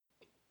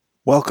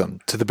Welcome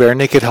to the Bare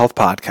Naked Health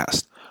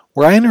Podcast,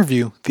 where I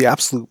interview the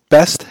absolute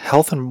best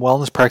health and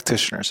wellness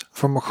practitioners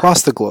from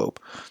across the globe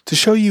to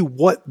show you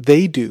what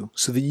they do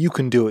so that you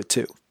can do it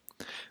too.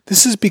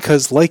 This is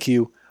because, like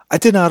you, I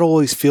did not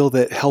always feel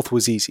that health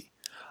was easy.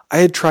 I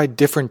had tried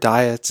different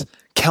diets,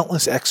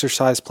 countless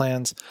exercise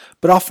plans,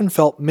 but often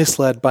felt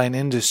misled by an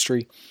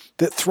industry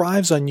that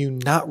thrives on you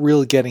not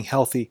really getting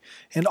healthy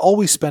and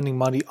always spending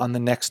money on the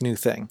next new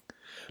thing.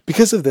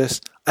 Because of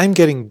this, I'm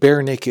getting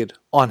bare naked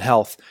on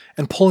health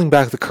and pulling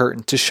back the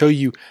curtain to show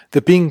you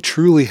that being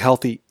truly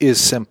healthy is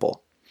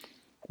simple.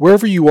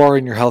 Wherever you are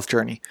in your health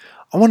journey,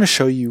 I want to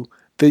show you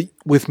that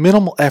with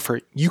minimal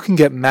effort, you can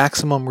get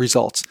maximum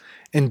results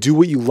and do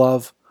what you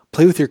love,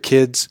 play with your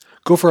kids,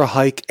 go for a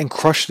hike, and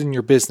crush it in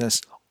your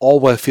business, all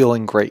while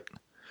feeling great.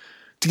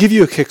 To give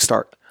you a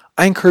kickstart,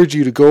 I encourage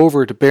you to go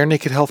over to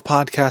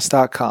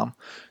barenakedhealthpodcast.com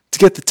to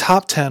get the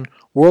top 10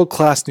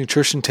 world-class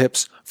nutrition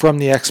tips from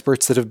the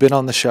experts that have been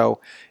on the show,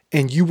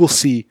 and you will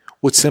see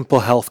what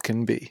simple health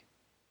can be.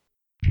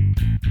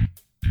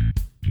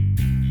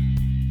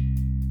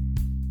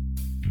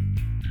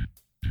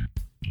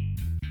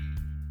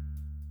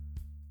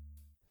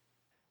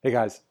 Hey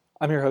guys,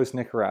 I'm your host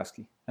Nick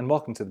Horowski, and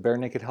welcome to the Bare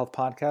Naked Health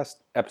Podcast,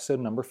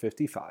 episode number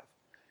 55.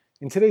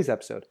 In today's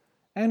episode,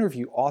 I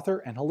interview author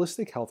and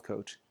holistic health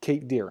coach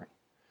Kate Deering.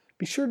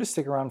 Be sure to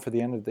stick around for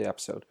the end of the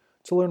episode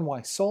to learn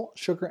why salt,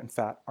 sugar, and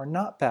fat are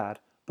not bad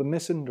but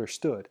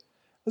misunderstood,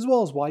 as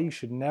well as why you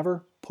should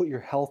never put your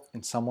health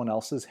in someone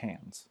else's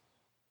hands.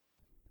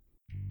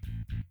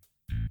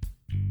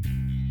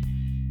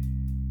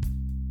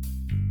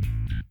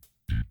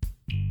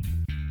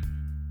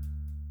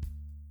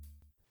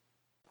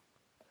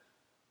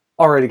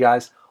 Alrighty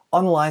guys,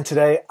 on the line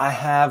today I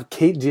have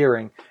Kate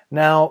Deering.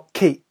 Now,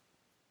 Kate,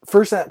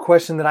 first that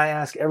question that I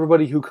ask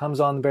everybody who comes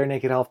on the Bare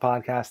Naked Health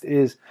Podcast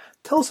is,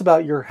 tell us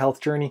about your health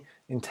journey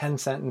in 10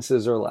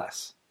 sentences or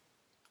less.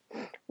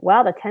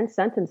 Wow, the 10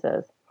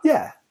 sentences.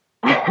 Yeah,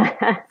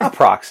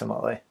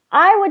 approximately.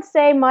 I would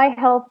say my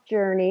health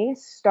journey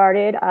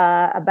started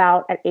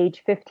about at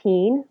age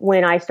 15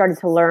 when I started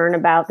to learn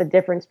about the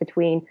difference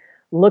between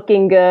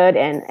looking good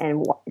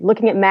and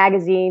looking at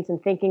magazines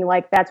and thinking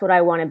like, that's what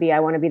I want to be. I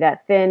want to be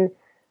that thin,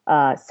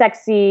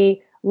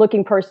 sexy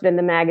looking person in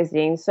the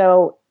magazine.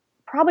 So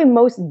probably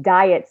most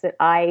diets that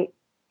I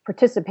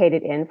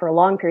participated in for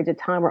long periods of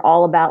time were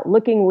all about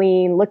looking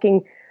lean,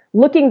 looking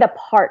the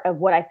part of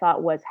what I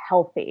thought was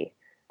healthy.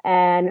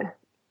 And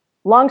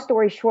long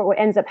story short, what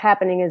ends up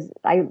happening is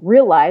I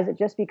realized that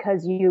just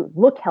because you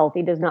look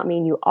healthy does not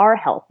mean you are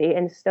healthy.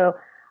 And so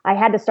I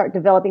had to start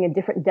developing a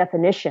different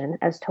definition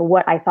as to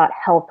what I thought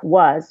health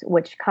was,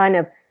 which kind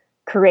of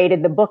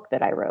created the book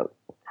that I wrote,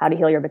 How to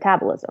Heal Your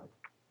Metabolism.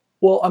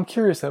 Well, I'm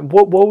curious then,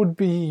 what would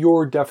be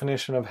your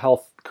definition of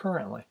health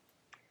currently?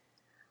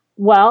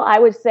 Well, I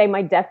would say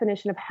my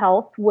definition of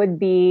health would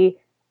be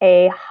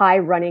a high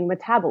running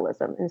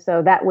metabolism. And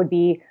so that would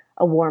be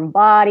a warm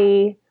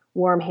body,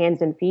 warm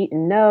hands and feet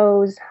and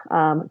nose,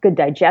 good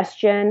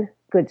digestion,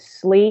 good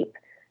sleep,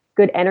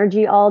 good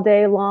energy all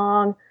day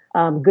long,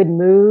 good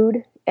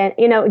mood, and,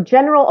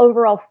 general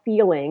overall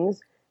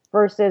feelings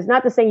versus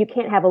not to say you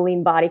can't have a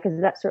lean body because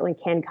that certainly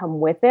can come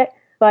with it,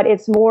 but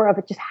it's more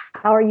of just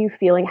how are you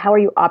feeling? How are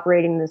you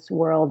operating in this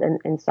world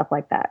and stuff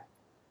like that?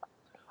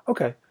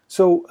 Okay.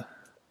 So,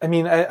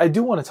 I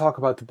do want to talk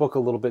about the book a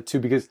little bit too,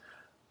 because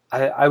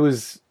I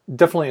was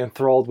definitely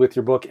enthralled with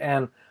your book,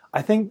 and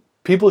I think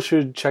people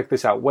should check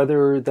this out,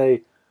 whether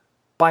they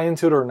buy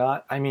into it or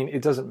not.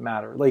 It doesn't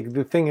matter. Like,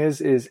 the thing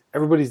is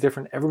everybody's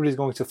different. Everybody's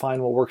going to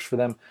find what works for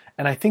them.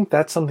 And I think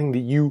that's something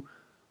that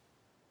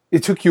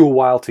it took you a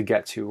while to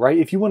get to, right?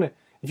 If you want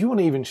to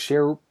even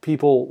share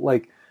people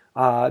like,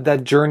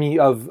 that journey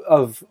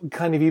of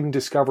kind of even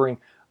discovering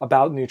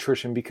about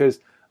nutrition, because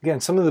again,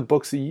 some of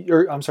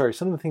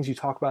the things you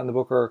talk about in the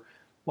book are,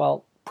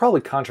 well,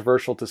 probably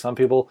controversial to some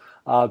people,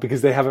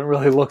 because they haven't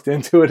really looked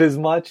into it as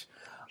much.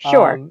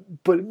 Sure.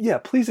 But yeah,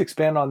 please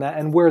expand on that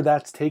and where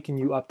that's taken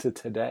you up to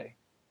today.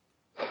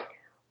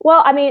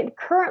 Well,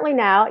 currently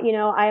now,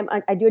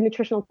 I do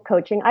nutritional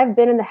coaching. I've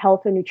been in the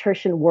health and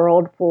nutrition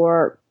world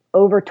for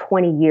over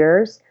 20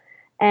 years.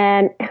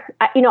 And,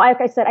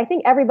 like I said, I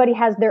think everybody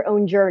has their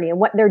own journey, and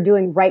what they're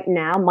doing right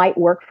now might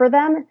work for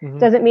them. Mm-hmm.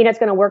 Doesn't mean it's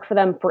going to work for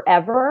them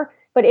forever,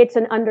 but it's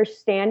an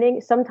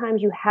understanding.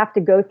 Sometimes you have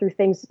to go through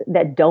things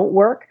that don't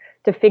work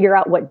to figure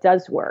out what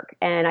does work.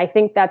 And I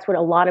think that's what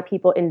a lot of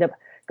people end up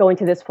going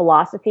to this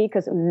philosophy,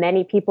 because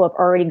many people have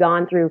already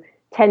gone through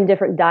 10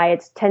 different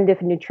diets, 10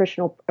 different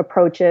nutritional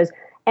approaches.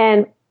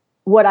 And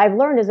what I've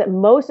learned is that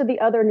most of the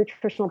other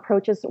nutritional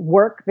approaches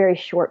work very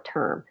short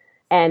term,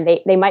 and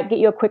they might get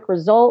you a quick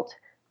result.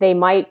 They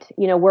might,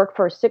 work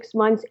for 6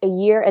 months, a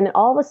year, and then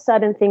all of a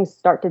sudden things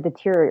start to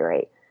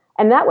deteriorate.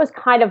 And that was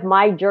kind of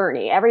my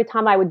journey. Every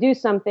time I would do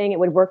something, it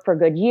would work for a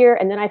good year.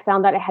 And then I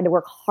found that I had to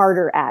work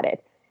harder at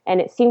it. And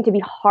it seemed to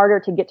be harder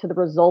to get to the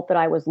result that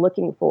I was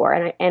looking for.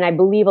 And I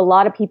believe a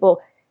lot of people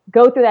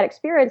go through that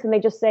experience and they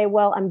just say,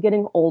 well, I'm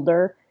getting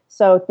older,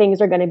 so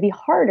things are going to be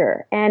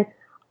harder. And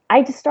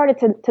I just started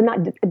to not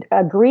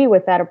agree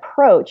with that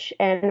approach.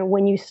 And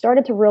when you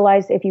started to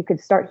realize if you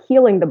could start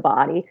healing the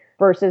body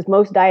versus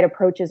most diet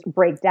approaches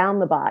break down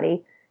the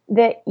body,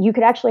 that you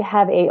could actually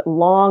have a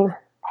long,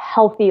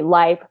 healthy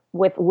life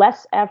with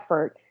less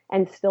effort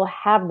and still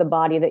have the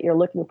body that you're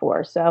looking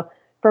for. So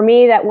for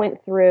me, that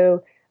went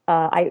through,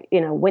 I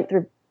went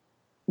through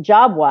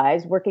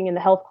job-wise, working in the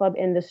health club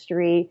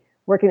industry,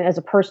 working as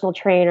a personal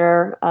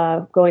trainer,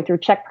 going through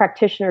Czech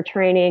practitioner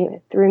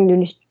training,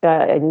 through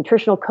a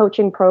nutritional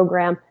coaching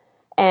program,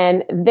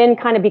 and then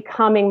kind of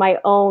becoming my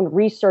own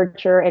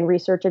researcher and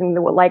researching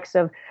the likes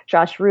of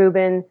Josh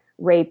Rubin,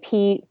 Ray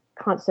Peat,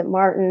 Constant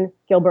Martin,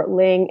 Gilbert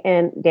Ling,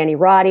 and Danny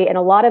Roddy. And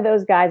a lot of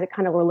those guys that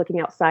kind of were looking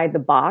outside the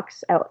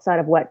box, outside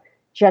of what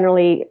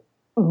generally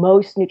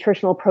most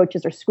nutritional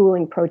approaches or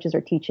schooling approaches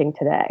are teaching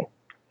today.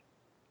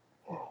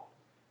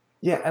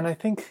 Yeah, and I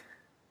think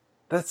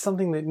that's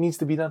something that needs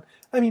to be done.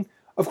 I mean,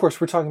 of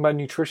course, we're talking about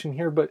nutrition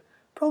here, but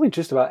probably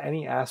just about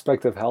any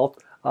aspect of health.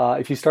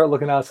 If you start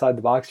looking outside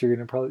the box,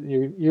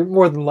 you're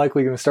more than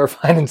likely going to start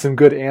finding some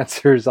good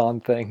answers on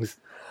things.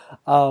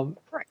 Right.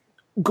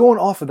 Going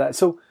off of that,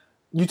 so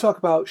you talk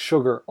about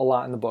sugar a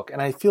lot in the book,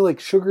 and I feel like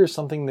sugar is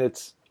something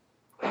that's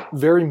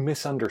very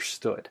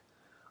misunderstood.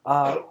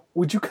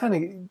 Would you kind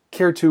of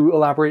care to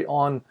elaborate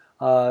on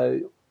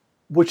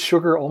what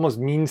sugar almost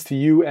means to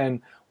you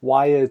and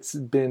why it's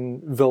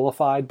been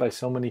vilified by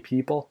so many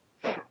people?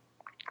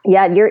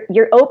 Yeah,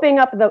 you're opening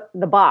up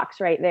the box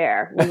right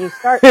there. When you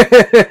start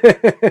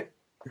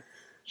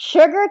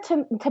sugar,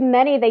 to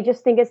many, they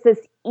just think it's this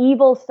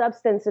evil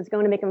substance that's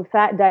going to make them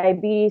fat,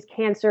 diabetes,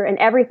 cancer, and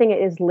everything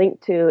it is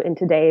linked to in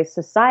today's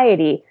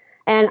society.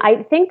 And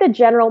I think the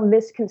general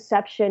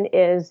misconception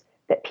is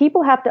that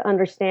people have to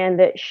understand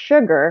that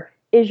sugar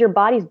is your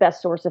body's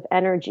best source of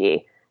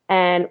energy.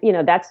 And,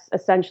 that's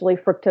essentially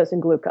fructose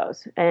and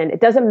glucose. And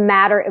it doesn't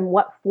matter in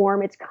what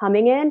form it's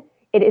coming in,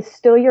 it is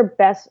still your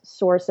best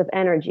source of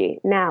energy.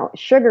 Now,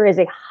 sugar is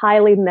a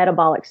highly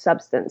metabolic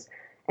substance.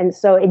 And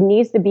so it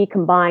needs to be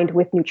combined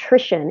with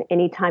nutrition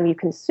anytime you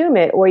consume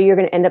it, or you're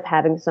going to end up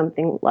having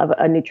something of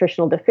a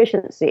nutritional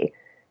deficiency.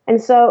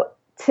 And so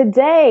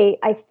today,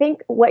 I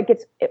think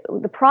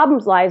the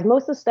problems lies,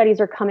 most of the studies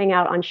are coming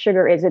out on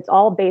sugar is it's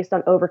all based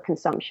on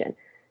overconsumption.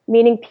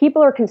 Meaning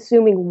people are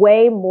consuming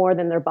way more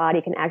than their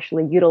body can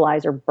actually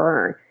utilize or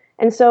burn.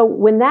 And so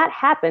when that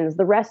happens,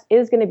 the rest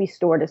is going to be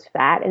stored as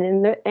fat,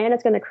 and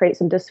it's going to create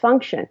some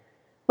dysfunction.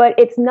 But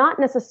it's not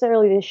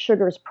necessarily the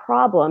sugar's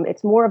problem.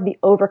 It's more of the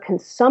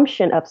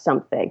overconsumption of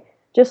something.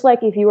 Just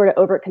like if you were to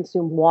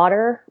overconsume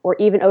water or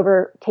even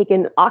overtake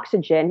in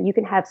oxygen, you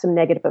can have some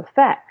negative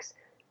effects.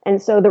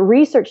 And so the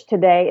research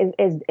today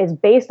is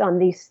based on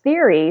these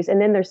theories, and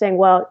then they're saying,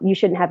 well, you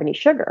shouldn't have any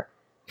sugar.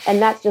 And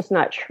that's just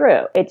not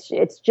true.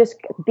 It's just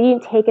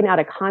being taken out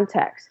of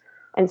context.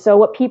 And so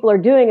what people are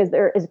doing is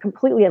they're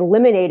completely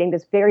eliminating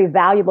this very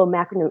valuable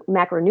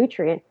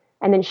macronutrient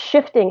and then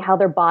shifting how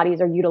their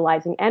bodies are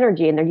utilizing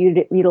energy. And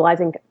they're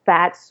utilizing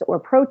fats or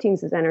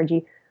proteins as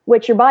energy,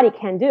 which your body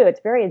can do.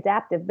 It's very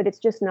adaptive, but it's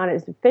just not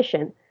as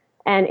efficient.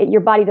 And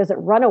your body doesn't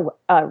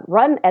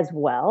run as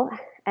well.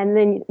 And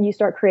then you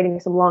start creating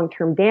some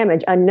long-term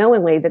damage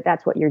unknowingly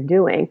that's what you're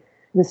doing.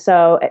 And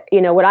so,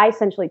 what I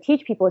essentially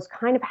teach people is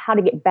kind of how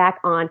to get back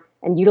on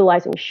and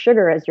utilizing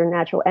sugar as your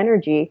natural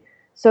energy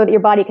so that your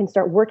body can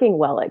start working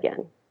well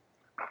again.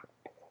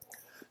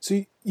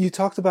 So you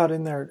talked about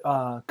in there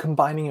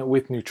combining it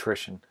with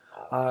nutrition.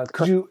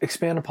 Could you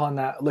expand upon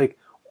that? Like,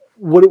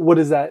 what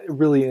does that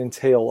really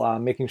entail,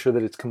 making sure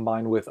that it's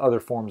combined with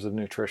other forms of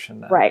nutrition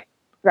then? Right.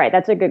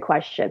 That's a good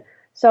question.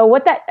 So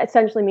what that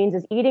essentially means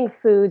is eating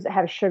foods that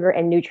have sugar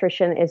and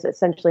nutrition is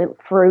essentially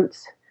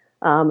fruits,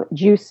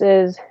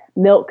 juices,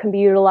 milk can be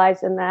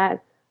utilized in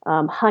that.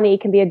 Honey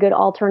can be a good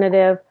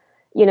alternative.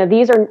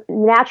 These are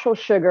natural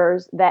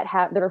sugars that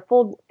are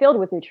filled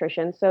with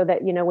nutrition, so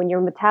that when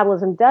your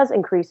metabolism does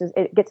increases,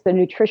 it gets the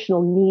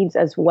nutritional needs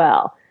as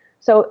well.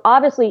 So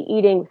obviously,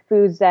 eating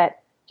foods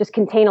that just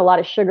contain a lot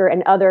of sugar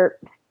and other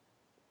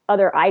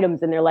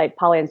items in there, like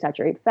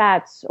polyunsaturated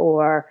fats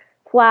or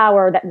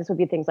flour, this would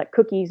be things like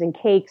cookies and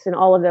cakes and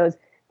all of those.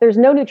 There's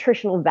no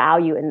nutritional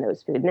value in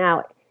those foods.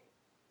 Now,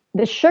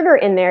 the sugar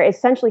in there is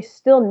essentially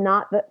still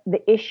not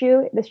the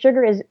issue. The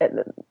sugar is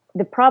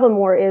the problem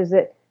more is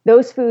that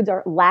those foods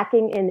are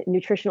lacking in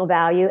nutritional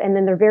value, and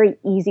then they're very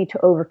easy to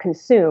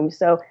overconsume.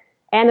 So,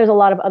 and there's a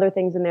lot of other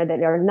things in there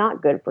that are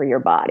not good for your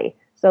body.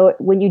 So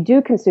when you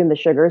do consume the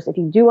sugars, if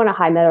you do want a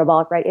high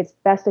metabolic rate, it's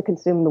best to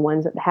consume the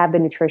ones that have the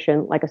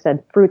nutrition. Like I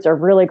said, fruits are a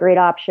really great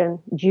option.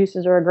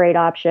 Juices are a great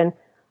option.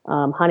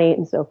 Honey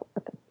and so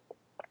forth.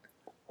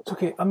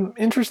 Okay, I'm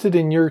interested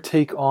in your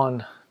take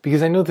on,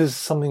 because I know this is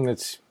something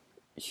that's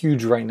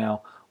huge right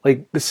now,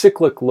 like the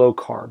cyclic low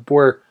carb,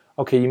 where,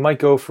 okay, you might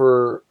go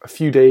for a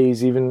few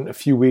days, even a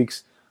few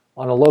weeks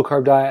on a low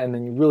carb diet, and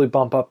then you really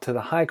bump up to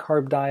the high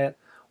carb diet.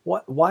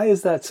 Why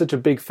is that such a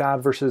big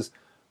fad versus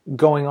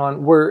going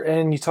on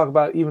and you talk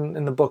about even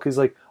in the book is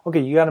like,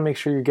 okay, you got to make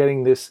sure you're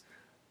getting this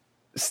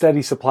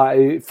steady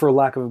supply, for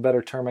lack of a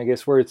better term, I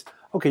guess, where it's,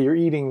 okay, you're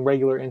eating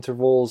regular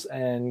intervals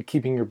and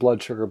keeping your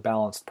blood sugar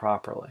balanced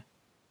properly?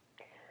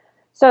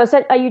 So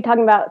are you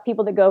talking about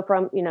people that go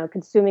from,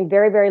 consuming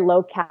very, very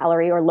low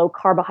calorie or low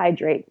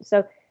carbohydrate?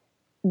 So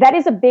that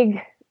is a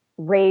big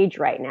rage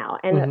right now.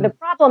 And the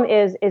problem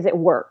is it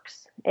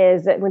works.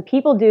 Is that when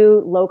people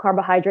do low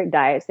carbohydrate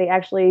diets, they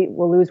actually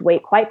will lose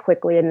weight quite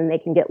quickly and then they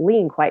can get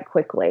lean quite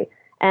quickly.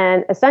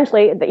 And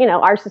essentially,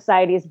 our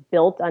society is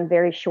built on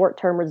very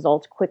short-term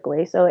results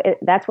quickly. So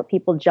that's what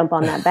people jump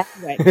on that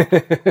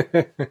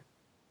bandwagon.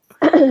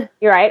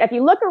 You're right. If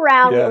you look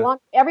around,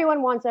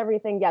 everyone wants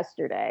everything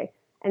yesterday.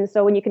 And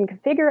so when you can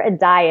configure a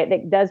diet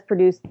that does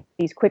produce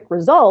these quick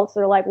results,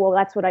 they're like, well,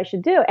 that's what I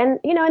should do. And,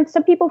 and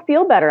some people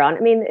feel better on it. I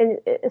mean,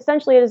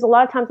 essentially, it is a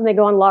lot of times when they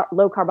go on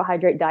low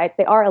carbohydrate diets,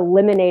 they are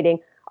eliminating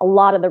a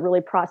lot of the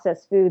really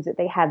processed foods that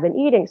they have been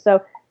eating.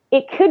 So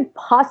it could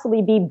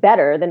possibly be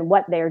better than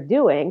what they're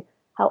doing.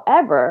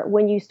 However,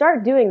 when you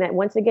start doing that,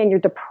 once again, you're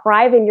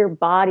depriving your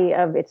body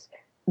of its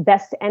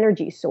best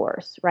energy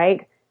source,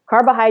 right?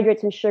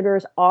 Carbohydrates and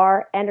sugars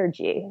are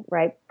energy,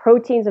 right?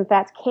 Proteins and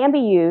fats can be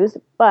used,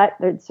 but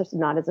it's just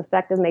not as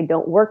effective and they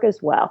don't work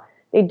as well.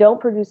 They don't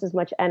produce as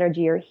much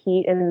energy or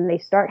heat, and then they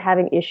start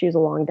having issues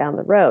along down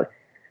the road.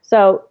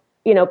 So,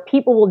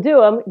 people will do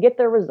them, get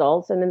their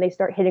results, and then they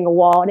start hitting a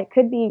wall. And it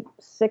could be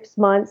 6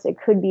 months, it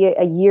could be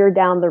a year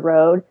down the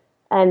road.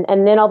 And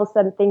then all of a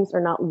sudden things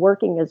are not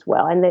working as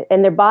well.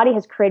 And their body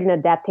has created an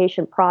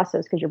adaptation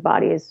process because your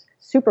body is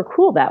super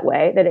cool that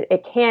way, that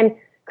it can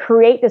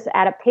create this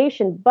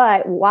adaptation,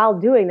 but while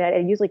doing that,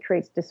 it usually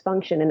creates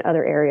dysfunction in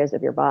other areas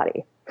of your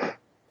body.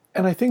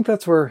 And I think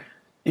that's where,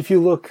 if you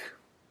look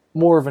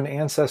more of an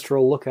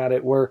ancestral look at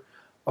it, where,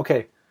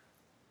 okay,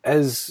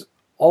 as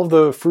all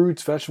the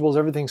fruits, vegetables,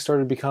 everything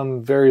started to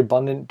become very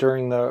abundant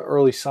during the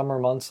early summer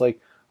months, like,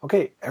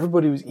 okay,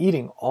 everybody was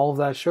eating all of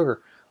that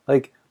sugar.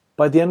 Like,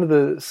 by the end of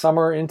the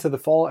summer into the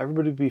fall,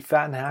 everybody would be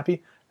fat and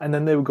happy, and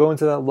then they would go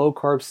into that low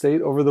carb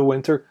state over the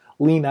winter,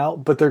 lean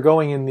out, but they're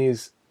going in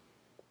these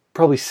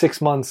probably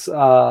 6 months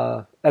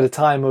at a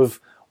time of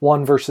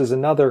one versus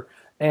another.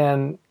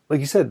 And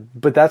like you said,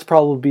 but that's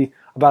probably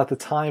about the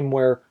time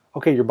where,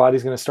 okay, your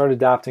body's going to start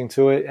adapting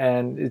to it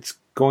and it's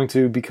going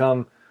to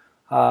become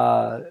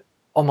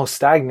almost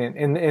stagnant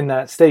in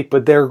that state,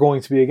 but they're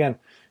going to be, again,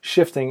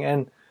 shifting.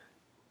 And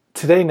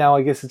today now,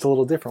 I guess it's a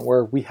little different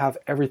where we have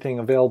everything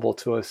available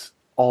to us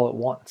all at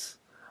once.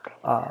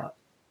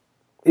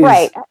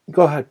 Right.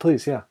 Go ahead,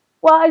 please. Yeah.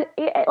 Well,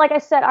 like I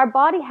said, our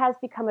body has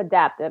become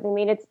adaptive. I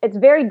mean, it's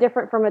very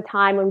different from a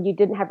time when you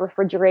didn't have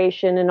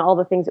refrigeration and all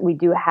the things that we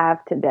do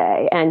have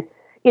today. And,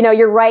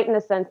 you're right in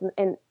the sense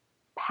in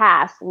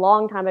past,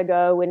 long time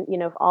ago, when,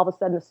 all of a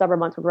sudden the summer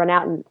months would run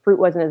out and fruit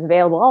wasn't as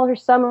available. Oh,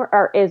 there's some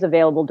is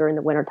available during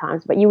the winter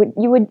times, but you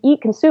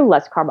would consume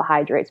less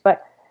carbohydrates.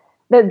 But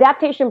the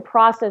adaptation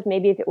process,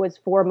 maybe if it was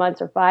 4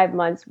 months or 5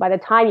 months, by the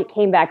time you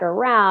came back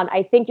around,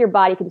 I think your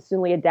body can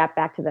soonly adapt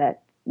back to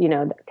that,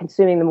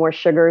 consuming the more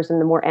sugars and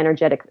the more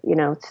energetic,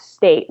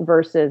 state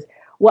versus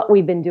what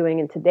we've been doing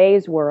in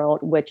today's world,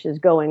 which is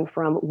going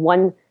from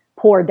one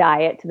poor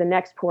diet to the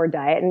next poor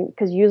diet. And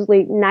because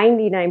usually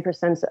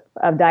 99%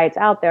 of diets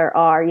out there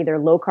are either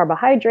low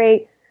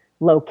carbohydrate,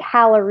 low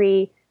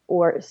calorie,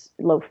 or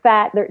low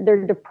fat.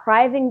 They're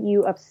depriving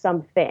you of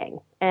something.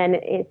 And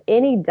if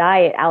any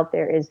diet out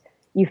there is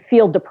you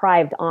feel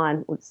deprived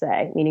on, let's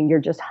say, meaning you're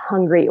just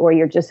hungry or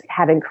you're just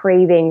having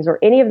cravings or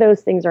any of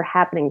those things are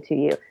happening to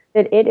you,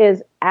 that it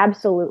is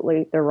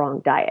absolutely the wrong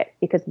diet,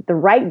 because the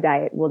right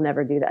diet will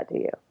never do that to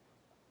you.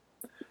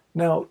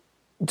 Now,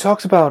 you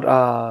talked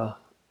about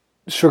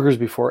sugars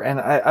before, and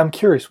I'm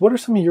curious, what are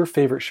some of your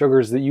favorite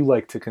sugars that you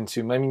like to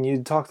consume? I mean,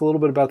 you talked a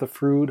little bit about the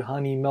fruit,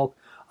 honey, milk,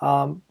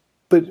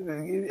 but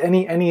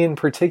any in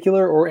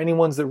particular, or any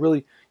ones that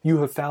really you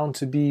have found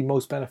to be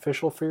most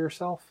beneficial for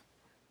yourself?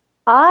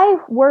 I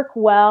work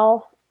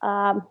well.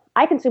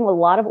 I consume a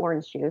lot of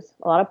orange juice,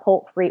 a lot of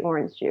pulp-free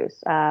orange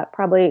juice,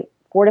 probably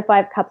 4 to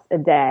 5 cups a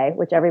day,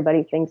 which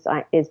everybody thinks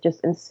is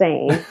just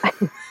insane.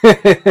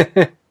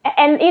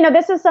 And,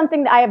 this is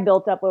something that I have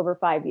built up over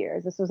 5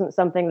 years. This wasn't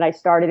something that I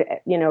started,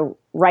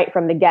 right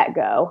from the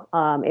get-go.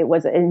 It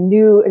was a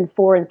new and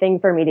foreign thing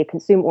for me to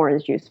consume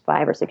orange juice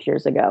 5 or 6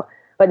 years ago.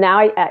 But now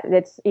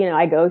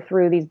I go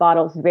through these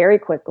bottles very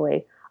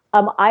quickly.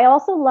 I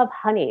also love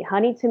honey.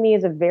 Honey to me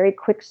is a very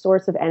quick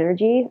source of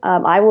energy.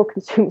 I will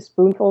consume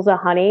spoonfuls of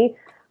honey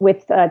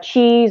with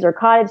cheese or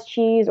cottage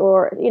cheese,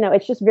 or,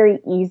 it's just very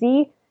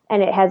easy.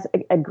 And it has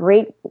a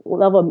great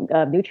level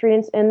of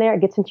nutrients in there.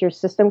 It gets into your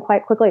system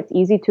quite quickly. It's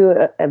easy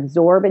to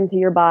absorb into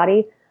your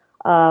body.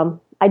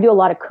 I do a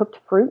lot of cooked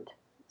fruit.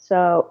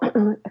 So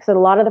a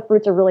lot of the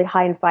fruits are really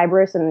high in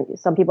fibrous, and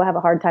some people have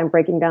a hard time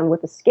breaking down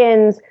with the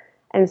skins.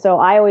 And so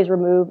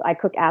I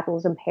cook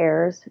apples and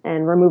pears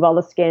and remove all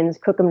the skins,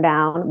 cook them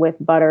down with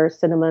butter,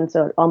 cinnamon,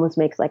 so it almost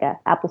makes like a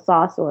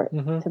applesauce or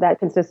to that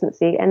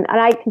consistency. And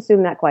I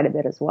consume that quite a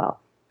bit as well.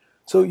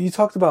 So you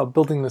talked about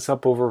building this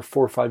up over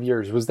 4 or 5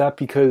 years. Was that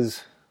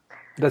because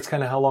that's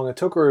kind of how long it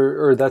took,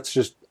 or that's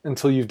just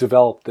until you've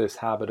developed this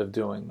habit of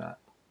doing that?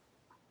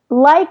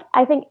 Like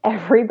I think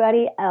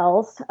everybody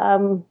else,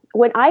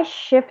 when I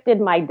shifted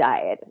my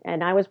diet,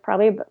 and I was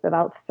probably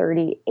about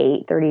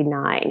 38,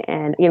 39,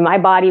 and my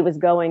body was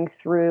going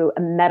through a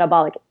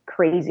metabolic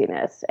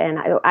craziness, and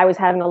I was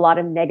having a lot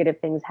of negative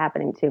things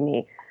happening to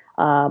me.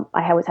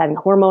 I was having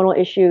hormonal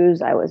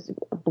issues. I was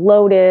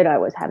bloated. I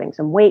was having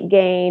some weight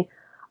gain.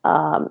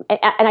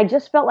 And I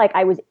just felt like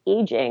I was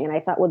aging, and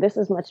I thought, well, this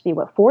must be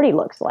what 40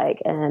 looks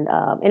like, and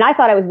I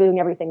thought I was doing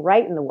everything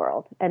right in the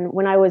world. And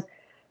when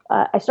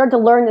I started to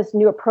learn this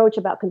new approach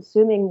about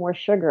consuming more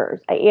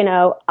sugars.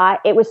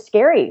 It was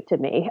scary to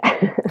me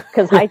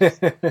because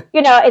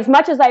as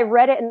much as I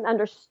read it and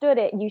understood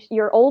it,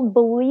 your old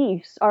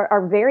beliefs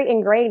are very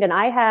ingrained. And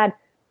I had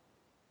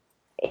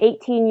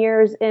 18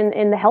 years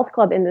in the health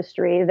club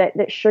industry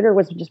that sugar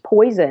was just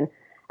poison.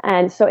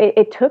 And so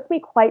it took me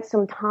quite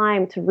some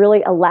time to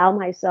really allow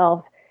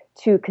myself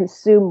to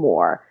consume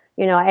more.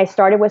 I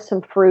started with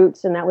some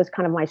fruits, and that was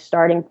kind of my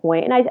starting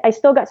point. And I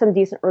still got some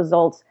decent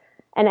results.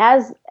 And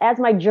as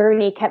my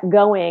journey kept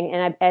going,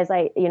 and as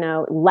I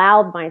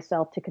allowed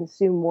myself to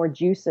consume more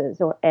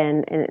juices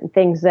and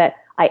things that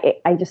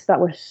I just thought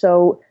were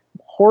so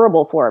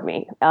horrible for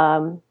me,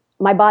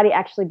 my body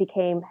actually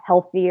became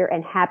healthier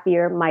and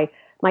happier.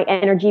 My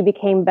energy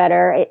became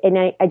better,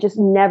 and I just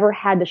never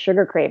had the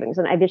sugar cravings.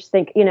 And I just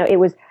think it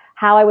was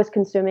how I was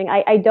consuming.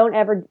 I don't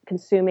ever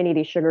consume any of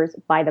these sugars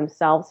by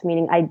themselves,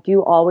 meaning I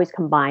do always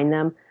combine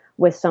them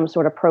with some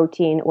sort of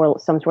protein or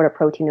some sort of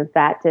protein and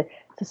fat to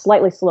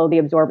slightly slow the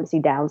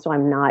absorbency down, so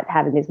I'm not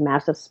having these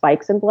massive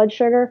spikes in blood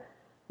sugar.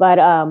 But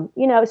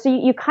so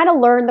you kind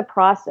of learn the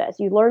process.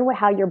 You learn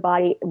how your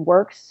body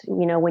works.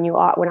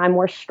 When I'm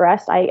more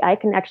stressed, I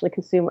can actually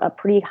consume a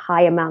pretty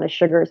high amount of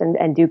sugars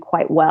and do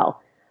quite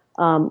well.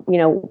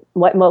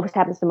 What most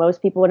happens to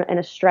most people in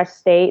a stress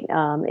state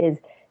is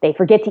they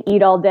forget to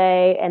eat all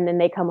day, and then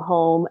they come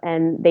home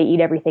and they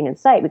eat everything in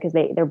sight because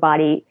their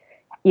body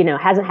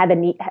hasn't had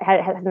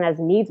his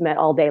needs met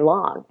all day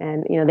long.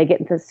 And, they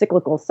get into a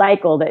cyclical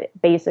cycle that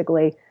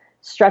basically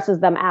stresses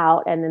them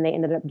out, and then they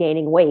ended up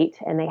gaining weight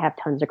and they have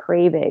tons of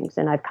cravings.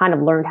 And I've kind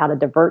of learned how to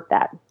divert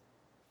that.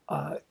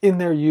 In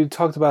there, you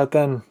talked about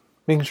then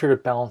making sure to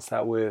balance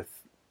that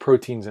with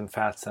proteins and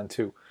fats then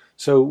too.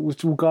 So we've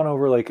gone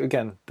over, like,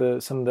 again,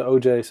 some of the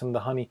OJ, some of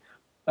the honey,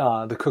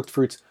 the cooked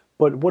fruits,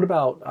 but what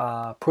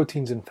about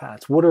proteins and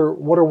fats? What are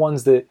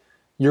ones that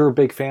you're a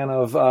big fan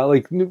of?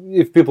 Like,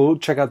 if people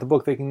check out the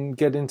book, they can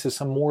get into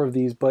some more of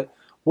these, but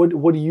what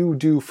do you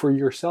do for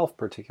yourself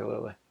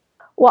particularly?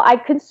 Well, I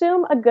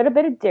consume a good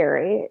bit of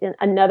dairy,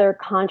 another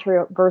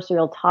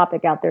controversial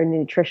topic out there in the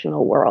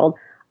nutritional world.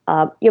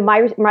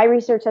 My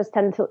research has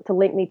tended to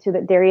link me to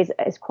that dairy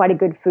is quite a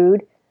good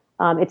food.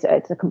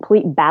 It's a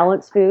complete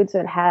balanced food, so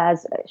it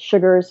has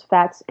sugars,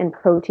 fats, and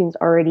proteins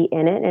already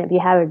in it. And if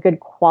you have a good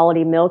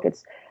quality milk,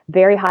 it's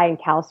very high in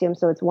calcium,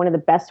 so it's one of the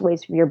best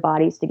ways for your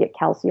bodies to get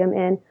calcium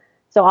in.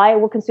 So I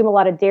will consume a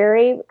lot of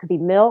dairy. It could be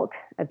milk,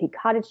 it could be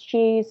cottage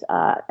cheese.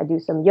 I do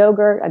some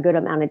yogurt, a good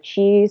amount of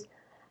cheese.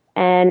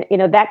 And,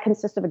 that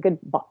consists of a good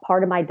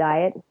part of my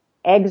diet.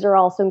 Eggs are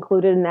also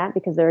included in that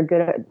because they're a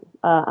good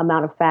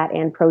amount of fat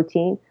and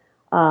protein.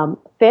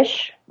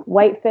 Fish,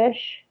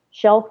 whitefish,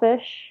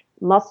 shellfish,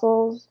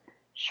 mussels,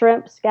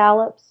 shrimp,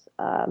 scallops.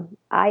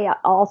 I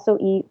also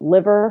eat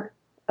liver.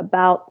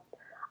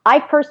 I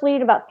personally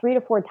eat about 3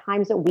 to 4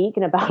 times a week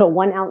in about a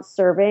 1 ounce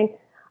serving.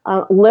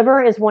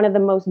 Liver is one of the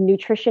most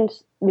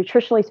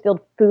nutritionally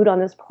filled food on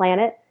this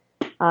planet.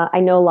 I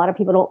know a lot of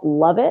people don't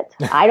love it.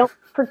 I don't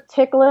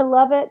particularly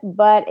love it,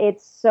 but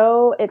it's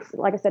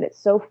like I said, it's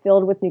so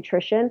filled with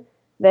nutrition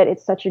that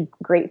it's such a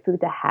great food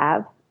to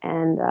have.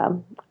 And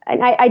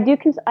I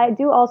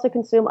do also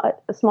consume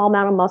a small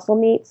amount of muscle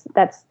meats.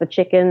 That's the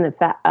chicken,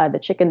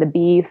 the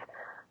beef,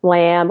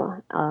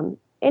 lamb,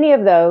 any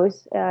of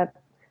those.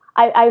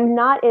 I'm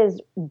not as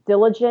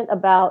diligent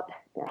about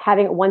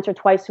having it once or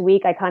twice a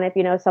week. I kind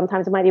of,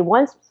 sometimes it might be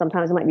once,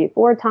 sometimes it might be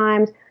 4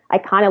 times. I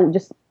kind of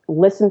just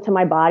listen to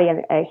my body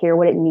and I hear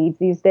what it needs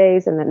these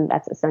days, and then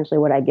that's essentially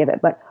what I give it.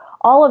 But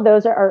all of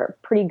those are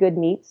pretty good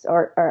meats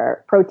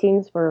or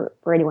proteins for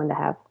anyone to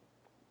have.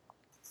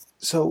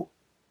 So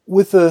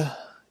with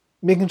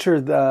making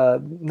sure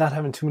not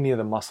having too many of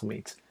the muscle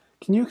meats,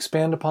 can you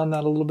expand upon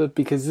that a little bit?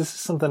 Because this is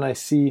something I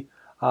see,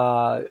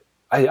 I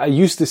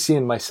used to see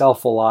in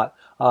myself a lot,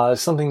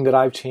 something that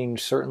I've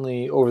changed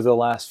certainly over the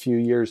last few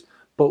years.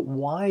 But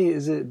why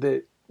is it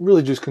that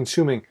really just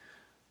consuming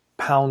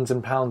pounds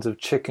and pounds of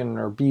chicken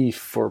or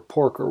beef or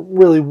pork or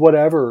really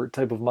whatever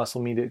type of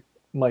muscle meat it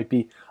might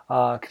be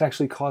can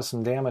actually cause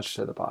some damage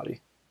to the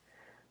body?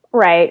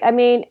 Right. I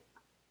mean,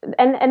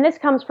 and this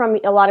comes from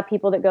a lot of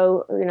people that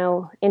go,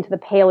 into the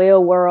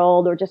paleo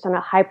world or just on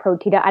a high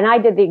protein diet. And I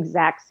did the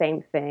exact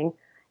same thing.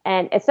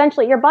 And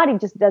essentially, your body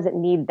just doesn't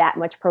need that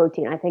much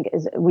protein. I think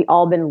we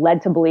all been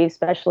led to believe,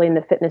 especially in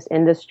the fitness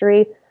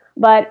industry.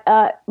 But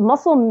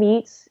muscle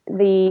meats,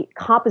 the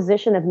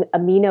composition of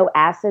amino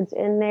acids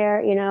in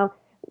there,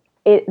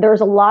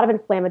 there's a lot of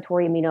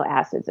inflammatory amino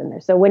acids in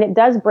there. So when it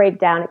does break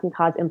down, it can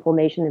cause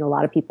inflammation in a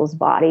lot of people's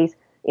bodies.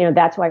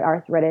 That's why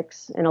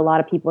arthritics and a lot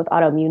of people with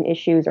autoimmune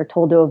issues are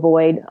told to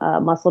avoid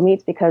muscle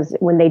meats, because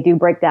when they do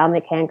break down,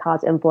 they can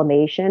cause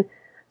inflammation.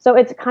 So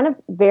it's kind of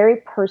very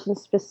person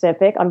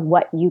specific on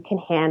what you can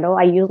handle.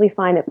 I usually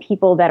find that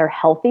people that are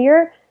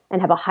healthier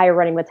and have a higher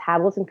running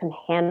metabolism can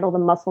handle the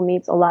muscle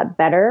meats a lot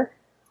better.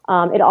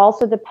 It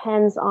also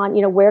depends on,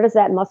 where does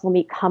that muscle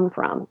meat come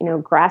from?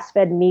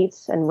 Grass-fed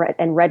meats and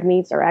red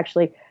meats are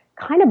actually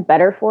kind of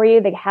better for you.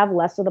 They have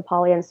less of the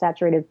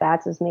polyunsaturated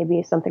fats as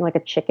maybe something like a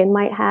chicken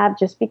might have,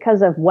 just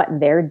because of what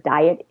their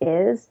diet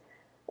is.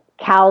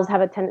 Cows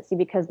have a tendency,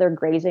 because they're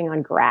grazing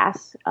on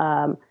grass,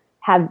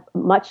 have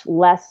much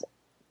less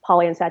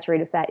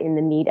polyunsaturated fat in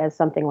the meat as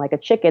something like a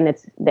chicken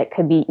that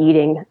could be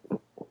eating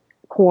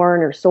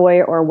corn or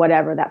soy or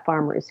whatever that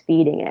farmer is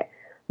feeding it.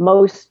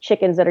 Most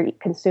chickens that are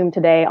consumed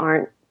today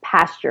aren't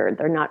pastured.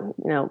 They're not,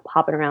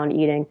 hopping around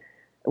eating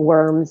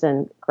worms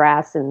and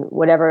grass and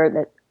whatever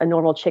that a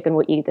normal chicken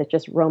would eat that's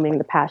just roaming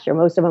the pasture.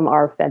 Most of them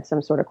are fed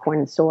some sort of corn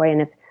and soy.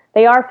 And if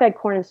they are fed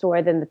corn and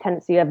soy, then the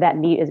tendency of that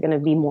meat is going to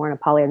be more in a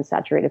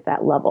polyunsaturated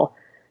fat level.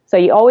 So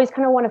you always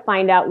kind of want to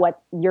find out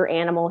what your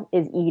animal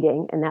is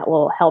eating, and that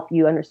will help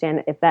you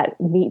understand if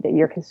that meat that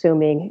you're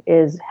consuming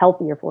is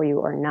healthier for you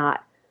or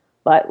not.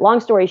 But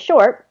long story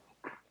short,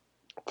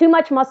 too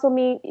much muscle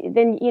meat,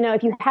 then,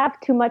 if you have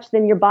too much,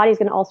 then your body's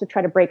going to also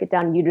try to break it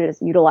down and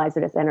utilize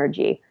it as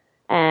energy.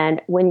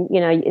 And when,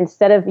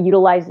 instead of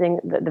utilizing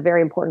the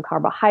very important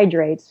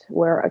carbohydrates,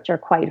 which are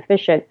quite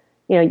efficient,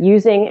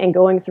 using and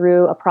going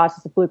through a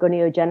process of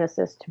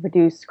gluconeogenesis to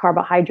produce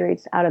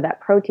carbohydrates out of that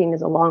protein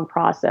is a long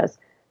process,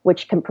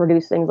 which can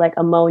produce things like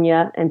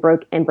ammonia and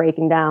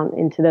breaking down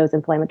into those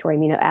inflammatory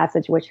amino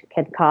acids, which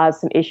can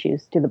cause some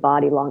issues to the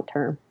body long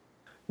term.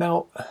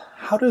 Now,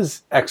 how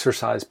does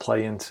exercise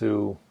play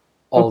into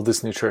all of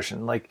this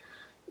nutrition? Like,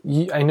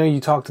 I know you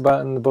talked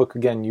about in the book,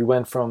 again, you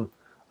went from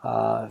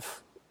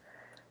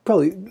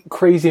probably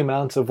crazy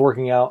amounts of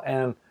working out,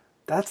 and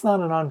that's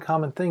not an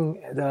uncommon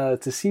thing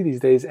to see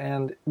these days,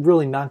 and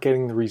really not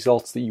getting the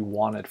results that you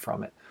wanted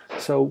from it.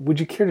 So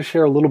would you care to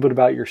share a little bit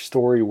about your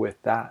story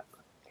with that?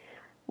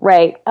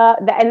 Right.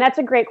 And that's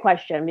a great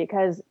question,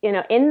 because,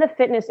 in the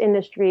fitness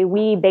industry,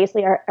 we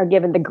basically are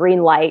given the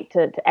green light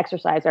to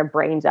exercise our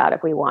brains out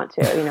if we want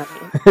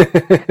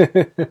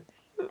to,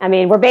 I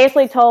mean, we're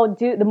basically told,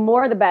 the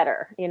more the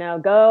better,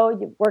 go,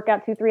 you work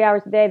out 2-3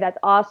 hours a day. That's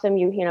awesome.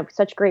 You have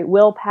such great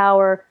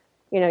willpower,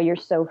 you're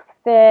so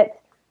fit.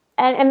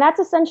 And that's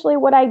essentially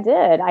what I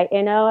did.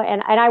 And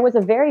I was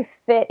a very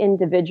fit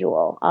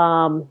individual.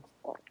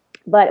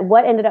 But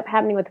what ended up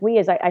happening with me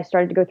is I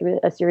started to go through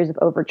a series of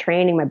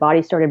overtraining. My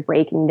body started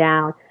breaking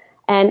down.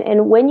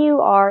 And when you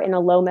are in a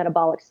low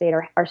metabolic state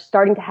or are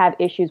starting to have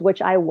issues,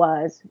 which I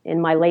was in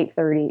my late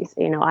 30s,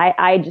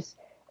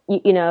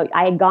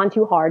 I had gone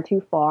too hard,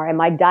 too far, and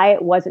my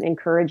diet wasn't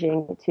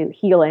encouraging to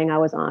healing. I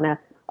was on a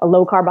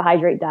low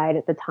carbohydrate diet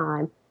at the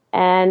time,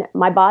 and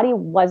my body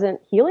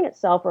wasn't healing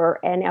itself,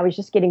 and I was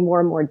just getting more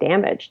and more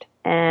damaged.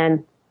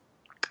 And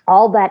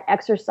all that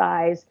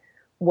exercise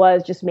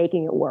was just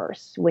making it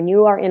worse. When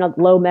you are in a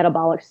low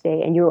metabolic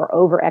state and you are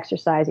over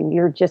exercising,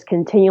 you're just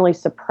continually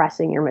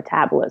suppressing your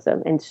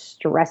metabolism and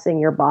stressing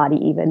your body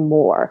even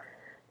more.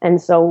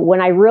 And so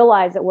when I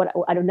realized that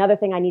another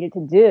thing I needed to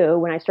do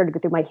when I started to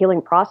go through my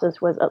healing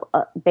process was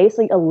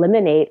basically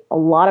eliminate a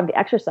lot of the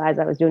exercise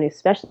I was doing,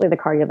 especially the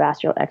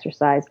cardiovascular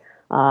exercise.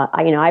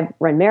 I've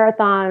run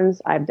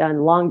marathons, I've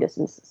done long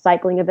distance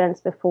cycling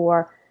events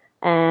before,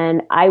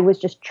 and I was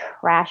just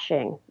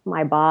trashing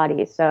my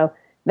body. So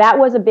that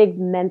was a big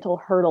mental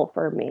hurdle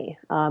for me.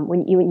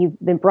 When you've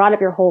been brought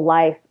up your whole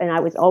life, and I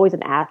was always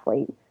an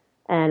athlete,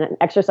 and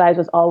exercise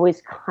was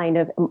always kind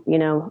of,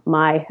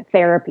 my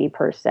therapy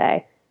per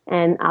se.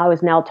 And I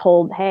was now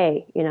told,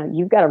 hey,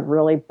 you've got to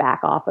really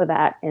back off of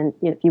that, and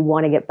if you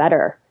want to get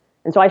better.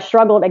 And so I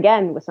struggled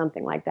again with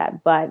something like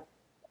that. But,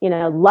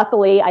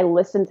 luckily I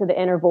listened to the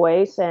inner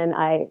voice, and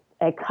I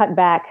cut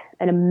back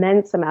an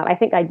immense amount. I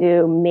think I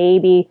do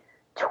maybe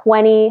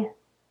 20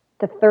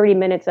 to 30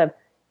 minutes of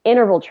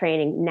interval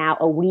training now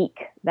a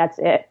week. That's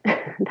it.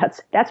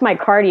 That's my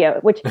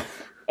cardio, which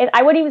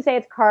I wouldn't even say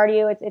it's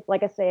cardio. It's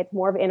like I say, it's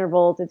more of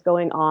intervals. It's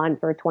going on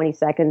for 20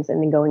 seconds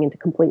and then going into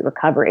complete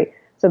recovery.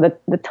 So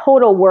the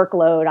total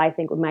workload, I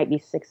think, might be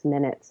 6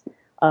 minutes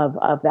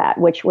of that,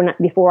 which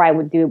before I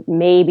would do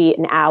maybe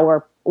an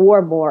hour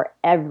or more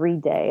every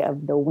day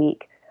of the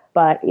week.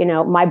 But,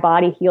 my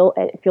body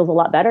it feels a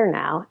lot better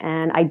now,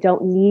 and I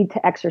don't need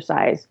to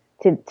exercise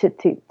to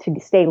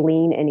stay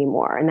lean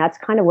anymore. And that's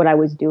kind of what I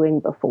was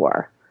doing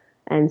before.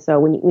 And so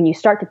when you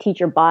start to teach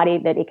your body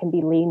that it can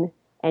be lean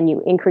and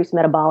you increase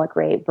metabolic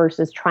rate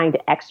versus trying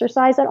to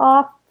exercise it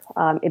off,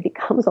 it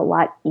becomes a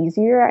lot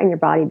easier and your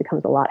body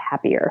becomes a lot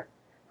happier.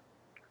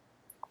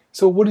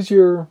 So what is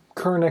your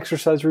current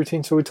exercise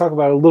routine? So we talk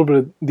about a little bit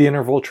of the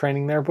interval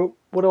training there, but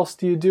what else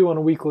do you do on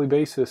a weekly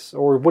basis?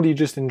 Or what do you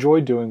just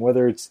enjoy doing,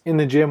 whether it's in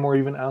the gym or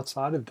even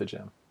outside of the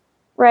gym?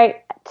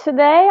 Right.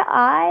 Today,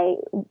 I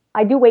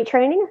do weight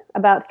training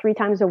about 3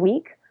 times a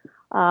week.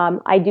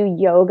 I do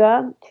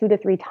yoga 2 to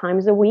 3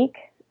 times a week.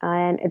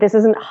 And this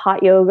isn't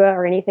hot yoga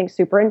or anything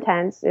super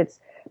intense. It's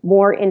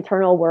more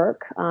internal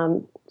work,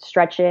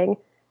 stretching.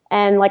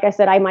 And like I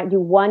said, I might do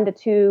 1 to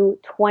 2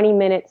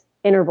 20-minute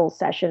interval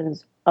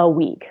sessions a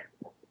week.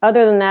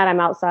 Other than that, I'm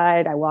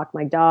outside. I walk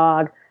my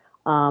dog.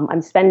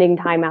 I'm spending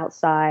time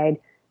outside.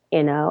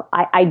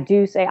 I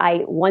do say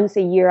once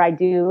a year I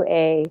do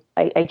a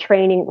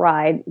training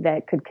ride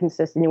that could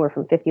consist anywhere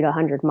from 50 to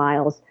 100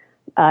 miles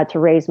to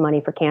raise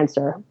money for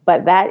cancer.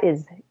 But that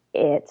is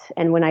it.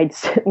 And when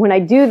I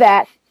do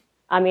that,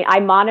 I mean, I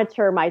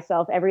monitor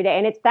myself every day,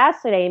 and it's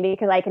fascinating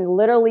because I can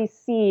literally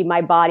see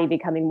my body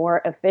becoming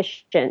more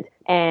efficient,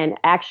 and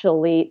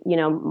actually,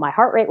 my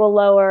heart rate will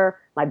lower,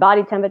 my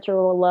body temperature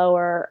will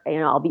lower,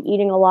 I'll be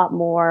eating a lot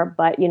more,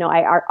 but,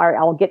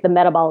 I'll get the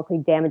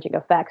metabolically damaging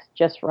effects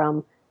just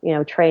from,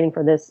 training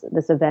for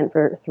this event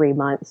for 3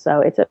 months. So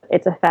it's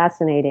a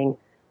fascinating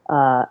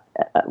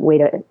way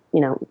to,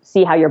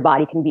 see how your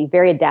body can be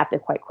very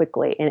adaptive quite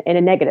quickly in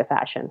a negative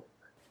fashion.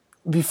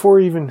 Before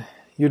even,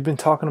 you'd been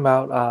talking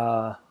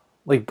about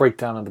like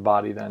breakdown of the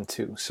body then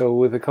too. So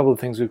with a couple of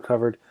things we've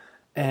covered,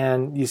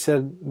 and you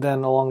said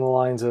then along the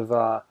lines of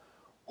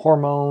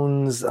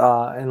hormones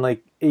and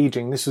like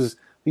aging. This was,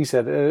 you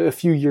said, a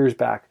few years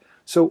back.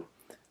 So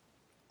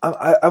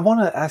I want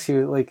to ask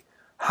you, like,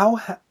 how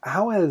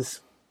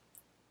has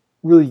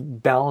really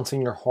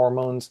balancing your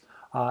hormones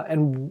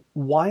and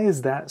why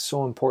is that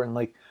so important?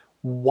 Like,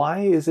 why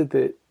is it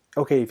that,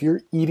 okay, if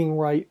you're eating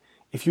right,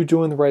 if you're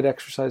doing the right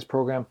exercise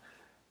program,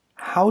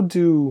 how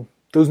do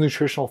those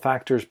nutritional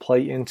factors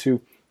play into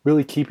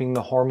really keeping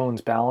the hormones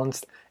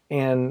balanced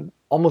and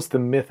almost the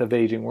myth of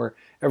aging where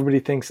everybody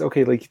thinks,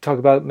 okay, like you talk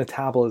about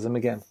metabolism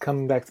again,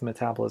 coming back to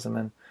metabolism,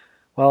 and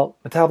well,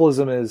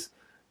 metabolism is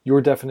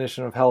your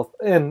definition of health,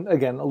 and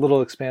again, a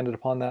little expanded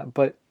upon that,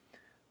 but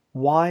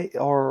why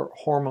are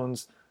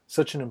hormones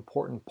such an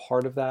important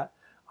part of that?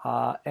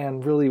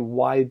 And really,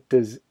 why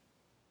does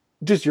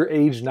just your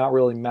age not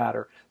really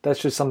matter? That's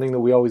just something that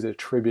we always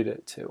attribute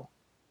it to.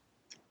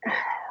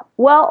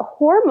 Well,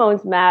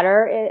 hormones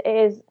matter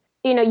is,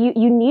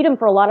 you need them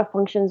for a lot of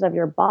functions of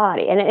your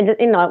body. And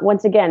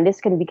once again, this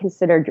can be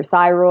considered your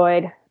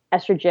thyroid,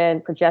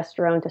 estrogen,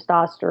 progesterone,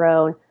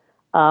 testosterone,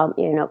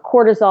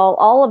 cortisol.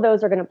 All of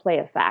those are going to play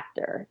a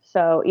factor.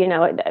 So,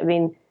 I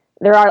mean,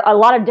 there are a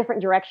lot of different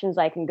directions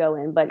I can go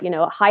in, but,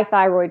 high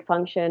thyroid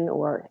function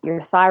or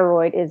your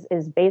thyroid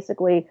is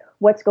basically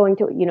what's going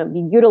to,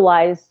 be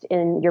utilized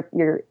in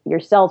your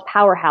cell's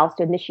powerhouse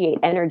to initiate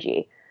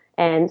energy.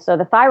 And so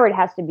the thyroid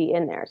has to be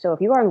in there. So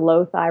if you are in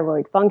low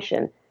thyroid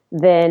function,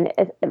 then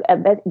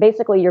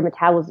basically your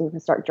metabolism can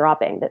start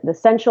dropping. The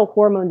essential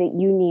hormone that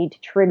you need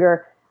to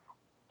trigger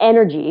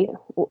energy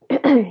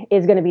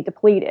is going to be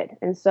depleted.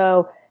 And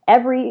so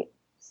every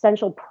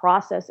essential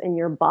process in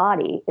your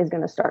body is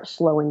going to start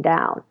slowing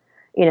down.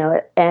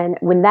 And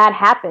when that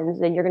happens,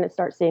 then you're going to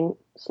start seeing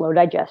slow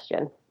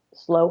digestion,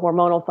 slow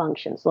hormonal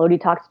function, slow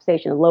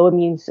detoxification, low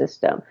immune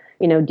system,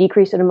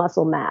 decrease in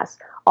muscle mass.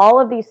 All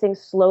of these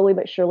things slowly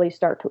but surely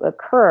start to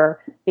occur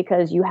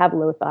because you have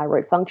low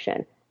thyroid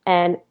function.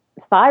 And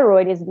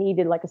thyroid is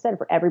needed, like I said,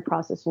 for every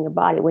process in your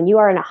body. When you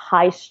are in a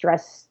high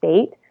stress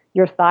state,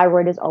 your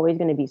thyroid is always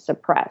going to be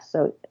suppressed.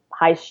 So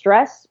high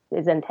stress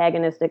is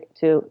antagonistic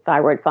to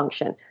thyroid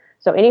function.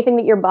 So anything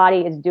that your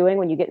body is doing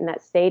when you get in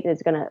that state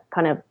is going to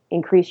kind of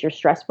increase your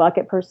stress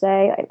bucket per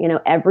se,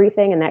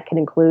 everything. And that can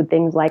include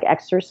things like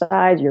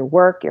exercise, your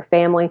work, your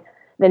family.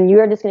 Then you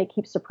are just going to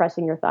keep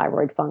suppressing your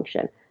thyroid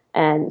function.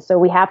 And so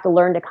we have to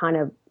learn to kind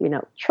of,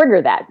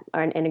 trigger that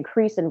and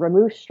increase and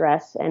remove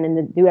stress and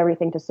then do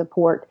everything to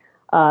support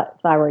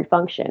thyroid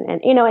function.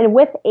 And, and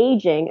with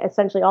aging,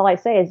 essentially all I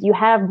say is you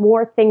have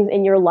more things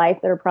in your life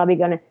that are probably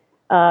going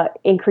to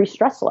increase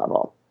stress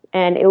level.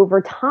 And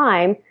over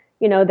time,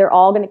 they're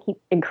all going to keep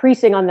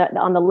increasing on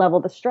the level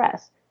of the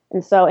stress.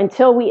 And so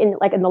until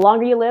the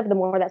longer you live, the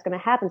more that's going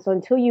to happen. So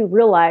until you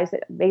realize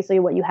that basically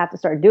what you have to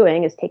start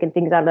doing is taking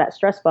things out of that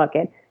stress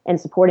bucket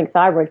and supporting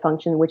thyroid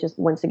function, which is,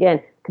 once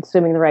again,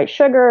 consuming the right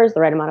sugars,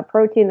 the right amount of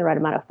protein, the right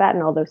amount of fat,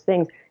 and all those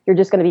things, you're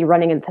just going to be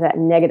running into that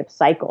negative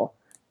cycle.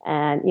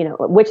 And,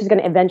 which is going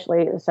to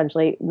eventually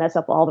essentially mess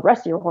up all the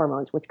rest of your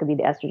hormones, which could be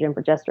the estrogen,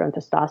 progesterone,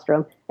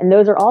 testosterone. And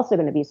those are also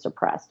going to be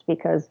suppressed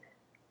because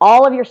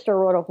all of your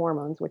steroidal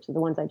hormones, which are the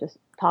ones I just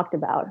talked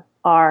about,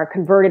 are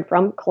converted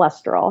from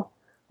cholesterol,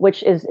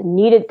 which is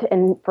needed to,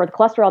 and for the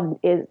cholesterol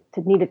is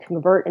to need to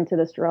convert into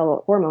the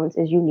steroidal hormones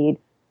is you need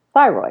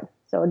thyroid.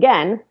 So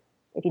again,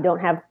 if you don't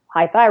have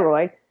high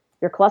thyroid,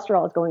 your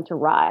cholesterol is going to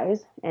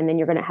rise, and then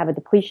you're going to have a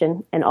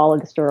depletion in all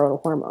of the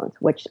steroidal hormones,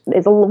 which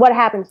is what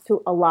happens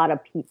to a lot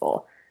of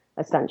people,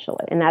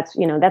 essentially. And that's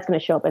going to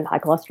show up in high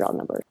cholesterol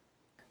numbers.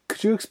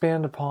 Could you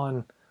expand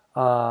upon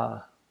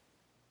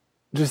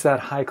just that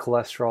high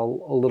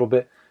cholesterol a little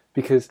bit?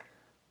 Because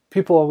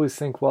people always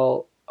think,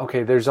 well,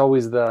 okay, there's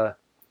always the,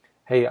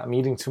 hey, I'm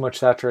eating too much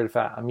saturated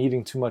fat, I'm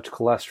eating too much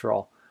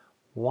cholesterol.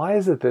 Why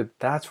is it that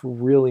that's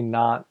really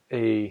not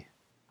a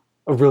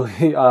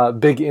really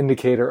big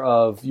indicator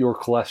of your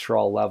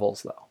cholesterol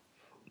levels, though?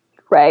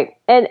 Right.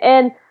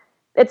 And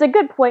It's a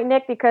good point,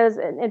 Nick, because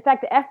in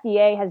fact, the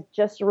FDA has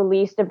just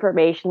released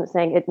information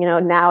saying it,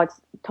 now it's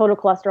total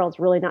cholesterol is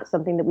really not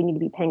something that we need to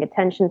be paying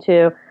attention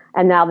to.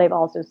 And now they've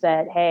also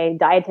said, hey,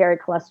 dietary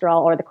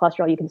cholesterol or the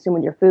cholesterol you consume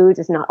with your foods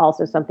is not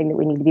also something that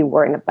we need to be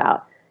worrying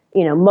about.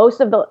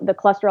 Most of the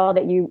cholesterol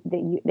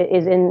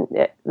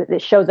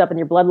that shows up in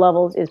your blood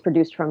levels is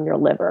produced from your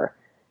liver,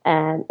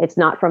 and it's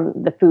not from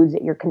the foods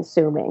that you're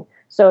consuming.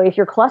 So if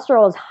your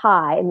cholesterol is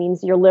high, it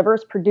means your liver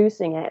is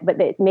producing it,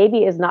 but it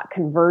maybe is not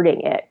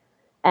converting it.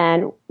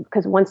 And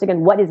because once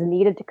again, what is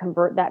needed to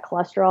convert that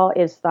cholesterol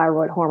is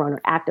thyroid hormone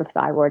or active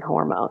thyroid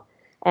hormone.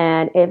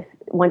 And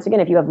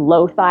if you have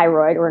low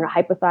thyroid or in a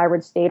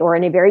hypothyroid state or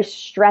in a very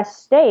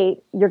stressed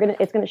state,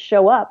 it's going to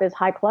show up as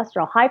high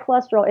cholesterol. High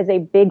cholesterol is a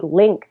big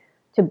link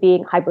to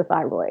being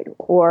hypothyroid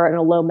or in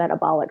a low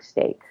metabolic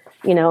state.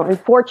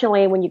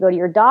 Unfortunately, when you go to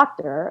your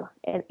doctor,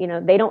 and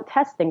they don't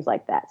test things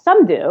like that.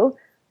 Some do,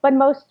 but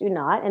most do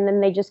not. And then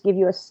they just give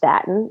you a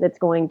statin that's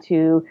going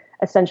to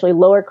essentially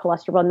lower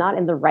cholesterol, not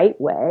in the right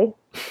way.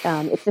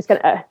 It's just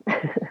going to,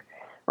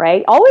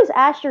 right? Always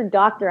ask your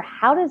doctor,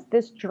 how does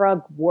this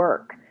drug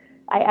work?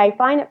 I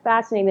find it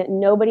fascinating that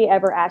nobody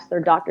ever asks their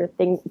doctor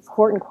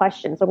important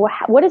questions.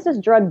 Like, what is this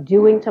drug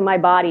doing to my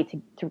body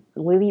to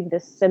relieve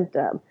this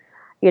symptom?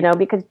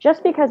 Because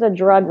just because a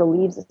drug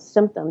relieves a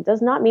symptom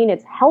does not mean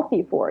it's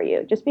healthy for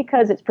you. Just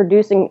because it's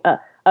producing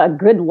a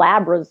good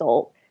lab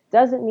result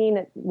doesn't mean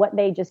that what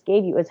they just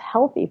gave you is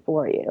healthy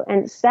for you.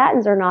 And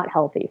statins are not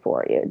healthy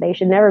for you. They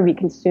should never be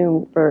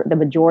consumed for the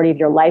majority of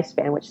your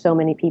lifespan, which so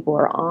many people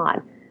are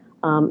on.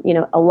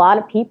 A lot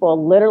of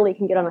people literally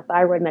can get on a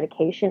thyroid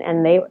medication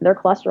and their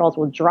cholesterols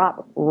will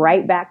drop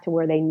right back to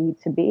where they need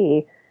to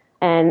be.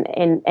 And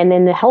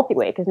in the healthy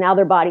way, because now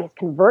their body has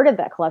converted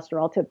that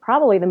cholesterol to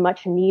probably the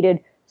much needed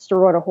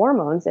steroidal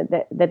hormones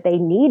that they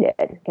needed,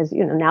 because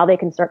now they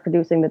can start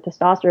producing the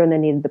testosterone they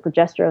needed, the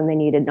progesterone they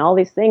needed, and all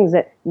these things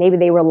that maybe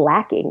they were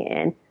lacking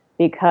in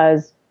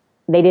because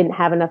they didn't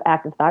have enough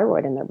active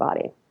thyroid in their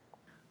body.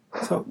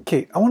 So,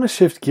 Kate, I want to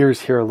shift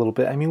gears here a little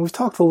bit. I mean, we've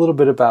talked a little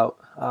bit about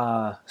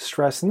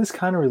stress, and this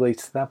kind of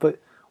relates to that,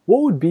 but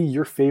what would be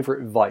your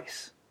favorite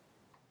vice?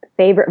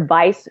 Favorite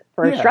vice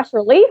for stress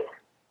relief?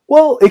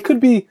 Well, it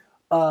could be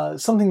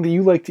something that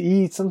you like to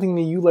eat, something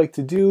that you like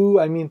to do.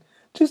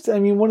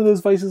 One of those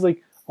vices,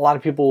 like a lot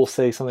of people will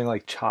say something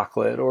like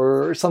chocolate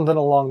or something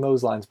along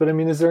those lines. But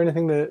is there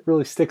anything that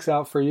really sticks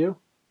out for you?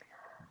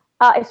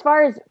 As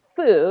far as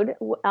food,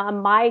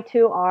 my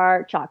two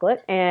are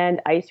chocolate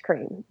and ice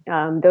cream.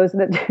 Those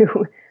are the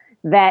two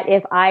that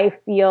if I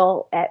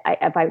feel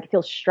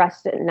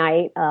stressed at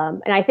night,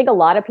 and I think a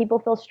lot of people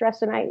feel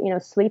stressed at night.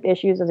 Sleep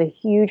issues is a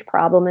huge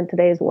problem in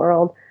today's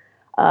world.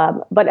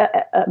 But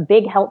a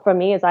big help for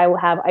me is I will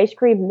have ice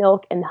cream,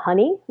 milk, and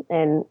honey,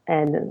 and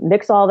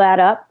mix all that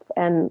up,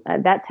 and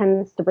that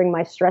tends to bring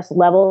my stress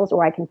levels,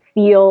 or I can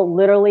feel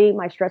literally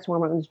my stress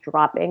hormones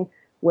dropping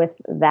with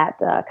that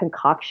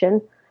concoction.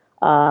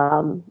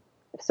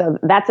 So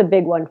that's a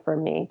big one for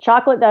me.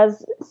 Chocolate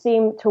does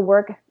seem to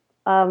work,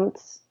 not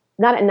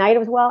at night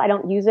as well. I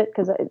don't use it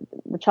because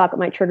the chocolate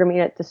might trigger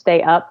me to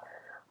stay up,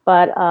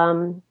 but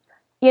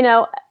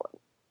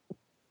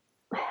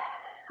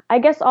I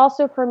guess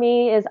also for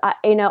me is,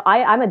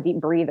 I'm a deep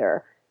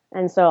breather.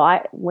 And so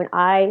when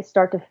I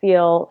start to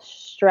feel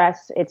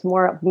stress, it's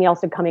more of me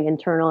also coming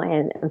internal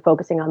and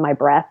focusing on my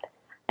breath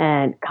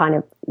and kind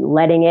of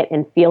letting it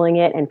and feeling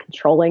it and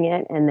controlling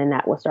it. And then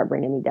that will start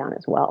bringing me down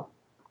as well.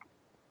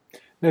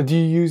 Now, do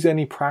you use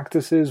any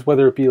practices,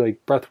 whether it be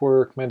like breath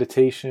work,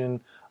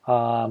 meditation,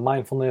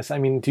 mindfulness?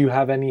 Do you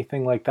have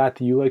anything like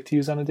that you like to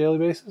use on a daily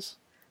basis?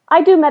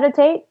 I do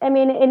meditate. And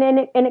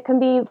it can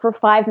be for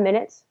 5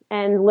 minutes.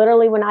 And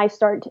literally when I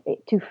start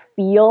to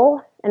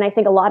feel, and I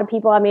think a lot of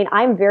people,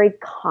 I'm very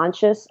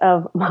conscious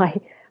of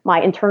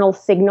my internal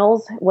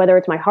signals, whether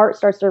it's my heart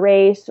starts to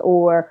race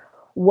or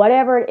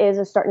whatever it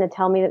is starting to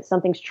tell me that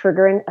something's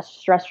triggering a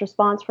stress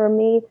response for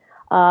me.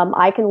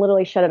 I can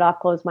literally shut it off,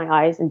 close my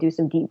eyes, and do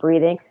some deep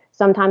breathing.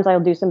 Sometimes I'll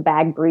do some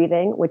bag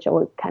breathing, which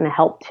will kind of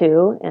help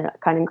too, and it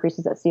kind of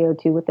increases that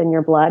CO2 within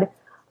your blood.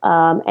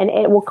 And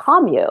it will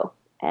calm you.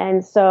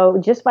 And so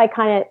just by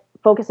kind of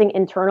focusing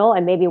internal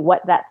and maybe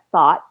what that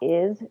thought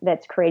is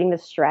that's creating the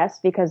stress,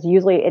 because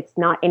usually it's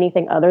not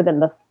anything other than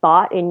the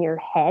thought in your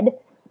head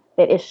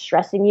that is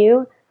stressing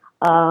you,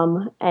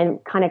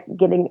 and kind of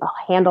getting a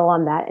handle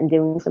on that and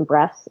doing some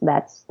breaths,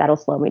 that'll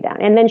slow me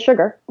down. And then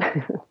sugar.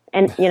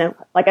 And,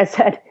 like I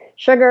said,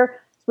 sugar,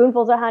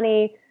 spoonfuls of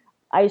honey,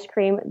 ice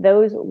cream,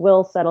 those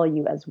will settle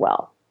you as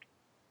well.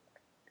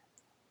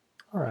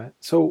 All right.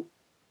 So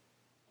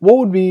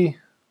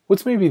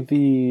what's maybe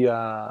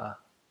the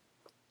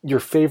your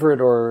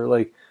favorite or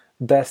like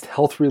best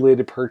health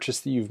related purchase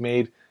that you've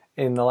made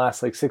in the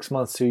last 6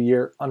 months to a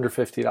year under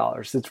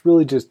 $50? It's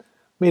really just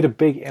made a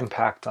big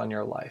impact on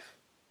your life.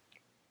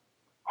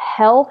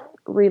 Health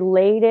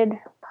related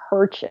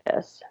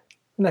purchase.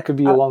 And that could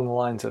be along the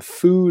lines of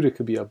food. It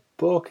could be a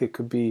book. It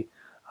could be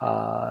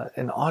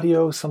an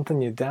audio,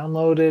 something you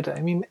downloaded.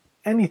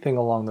 Anything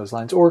along those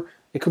lines. Or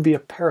It could be a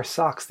pair of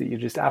socks that you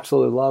just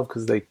absolutely love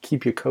because they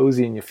keep you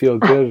cozy and you feel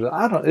good.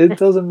 It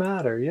doesn't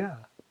matter. Yeah.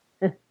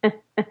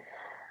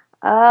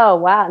 Oh,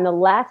 wow. In the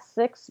last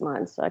 6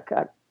 months,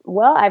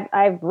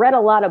 I've read a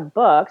lot of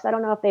books. I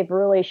don't know if they've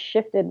really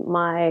shifted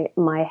my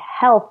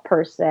health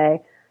per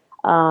se.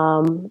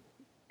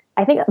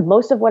 I think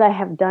most of what I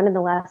have done in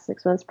the last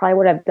 6 months, probably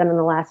what I've done in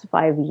the last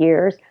 5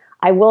 years.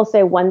 I will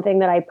say one thing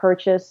that I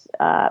purchase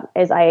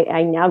is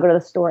I now go to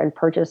the store and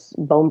purchase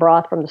bone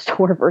broth from the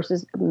store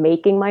versus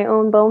making my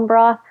own bone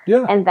broth.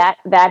 Yeah. And that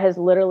has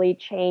literally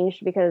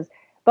changed because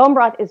bone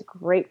broth is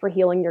great for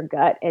healing your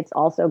gut. It's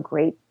also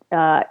great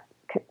to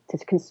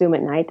consume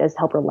at night. It does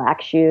help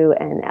relax you.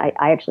 And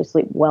I actually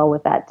sleep well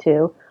with that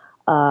too.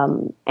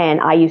 And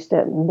I used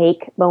to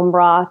make bone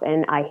broth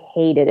and I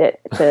hated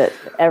it to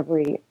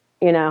every...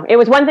 it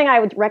was one thing I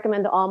would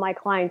recommend to all my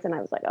clients, and I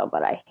was like, oh,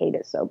 but I hate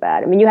it so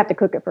bad. I mean, you have to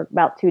cook it for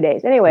about 2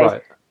 days. Anyways,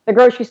 right. The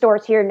grocery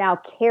stores here now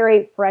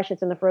carry fresh.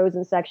 It's in the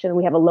frozen section.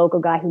 We have a local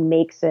guy who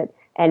makes it,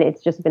 and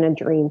it's just been a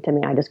dream to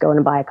me. I just go in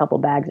and buy a couple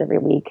bags every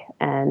week,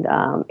 and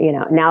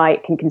now I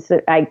can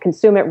I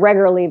consume it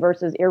regularly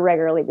versus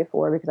irregularly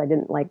before because I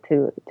didn't like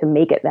to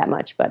make it that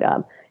much. But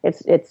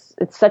it's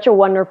such a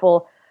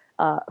wonderful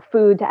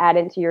food to add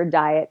into your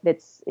diet.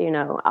 That's,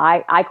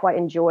 I quite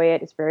enjoy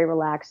it. It's very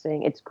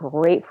relaxing. It's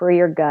great for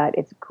your gut.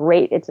 It's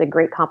great. It's a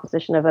great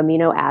composition of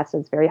amino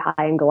acids, very high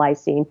in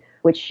glycine,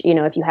 which,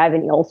 if you have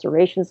any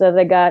ulcerations of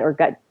the gut or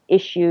gut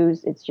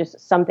issues, it's just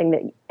something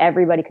that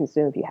everybody can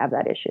consume if you have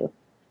that issue.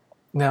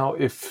 Now,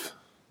 if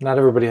not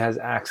everybody has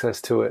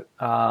access to it,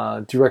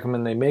 do you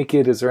recommend they make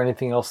it? Is there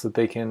anything else that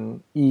they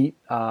can eat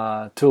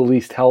to at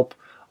least help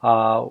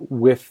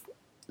with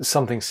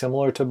something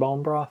similar to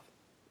bone broth?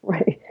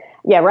 Right.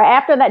 Yeah, right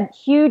after that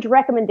huge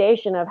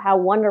recommendation of how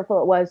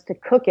wonderful it was to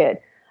cook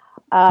it,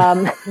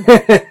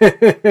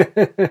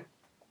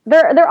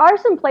 there are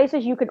some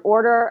places you can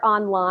order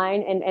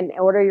online and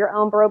order your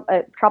own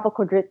at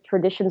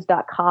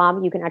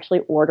tropicaltraditions.com. You can actually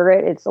order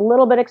it. It's a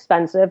little bit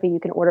expensive, but you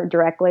can order it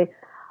directly.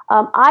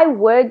 I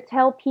would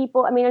tell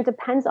people, it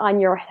depends on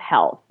your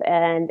health.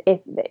 And if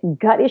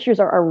gut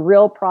issues are a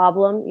real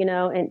problem,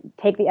 and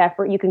take the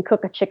effort, you can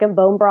cook a chicken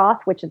bone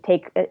broth, which would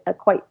take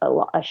quite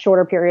a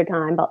shorter period of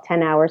time, about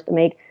 10 hours to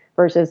make,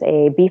 versus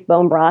a beef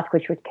bone broth,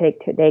 which would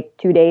take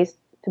 2 days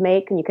to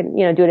make. And you can,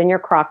 do it in your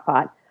crock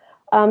pot.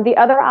 The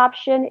other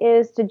option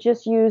is to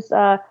just use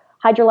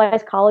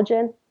hydrolyzed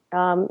collagen.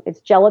 It's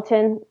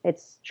gelatin.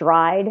 It's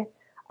dried.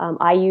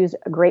 I use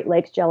Great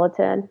Lakes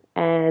gelatin,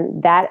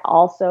 and that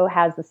also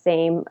has the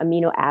same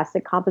amino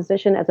acid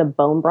composition as a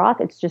bone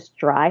broth. It's just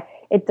dry.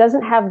 It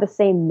doesn't have the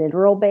same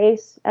mineral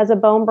base as a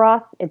bone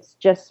broth. It's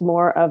just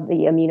more of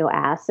the amino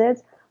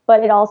acids,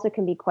 but it also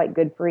can be quite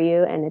good for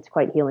you, and it's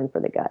quite healing for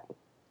the gut.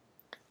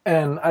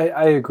 And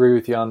I agree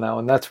with you on that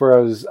one. That's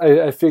where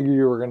I figured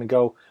you were going to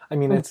go.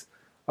 It's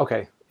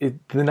okay.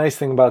 The nice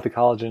thing about the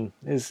collagen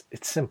is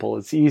it's simple.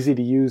 It's easy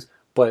to use,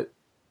 but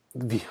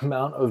the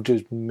amount of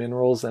just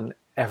minerals and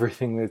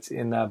everything that's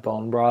in that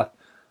bone broth,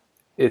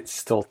 it's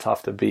still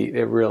tough to beat.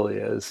 It really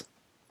is.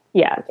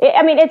 Yeah.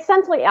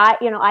 Essentially,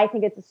 I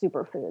think it's a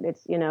superfood.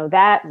 It's,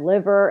 that,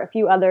 liver, a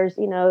few others,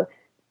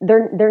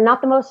 they're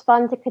not the most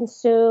fun to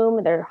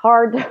consume. They're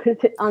hard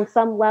on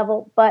some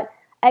level. But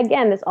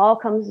again, this all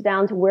comes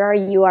down to where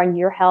you are in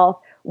your health.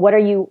 What are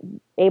you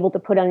able to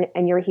put on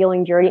in your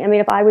healing journey?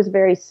 If I was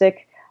very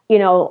sick,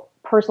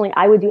 personally,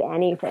 I would do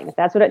anything. If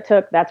that's what it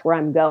took, that's where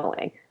I'm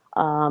going.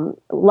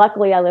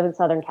 Luckily, I live in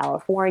Southern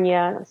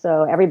California,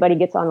 so everybody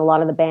gets on a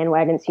lot of the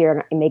bandwagons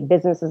here and make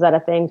businesses out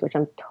of things, which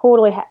I'm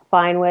totally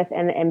fine with,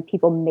 and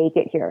people make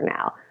it here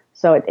now.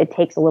 So it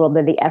takes a little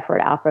bit of the effort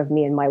out of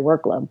me and my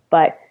workload.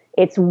 But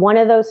it's one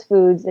of those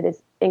foods that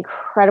is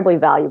incredibly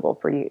valuable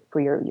for you,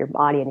 for your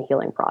body and the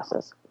healing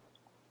process.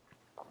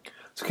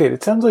 So, Kate,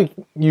 it sounds like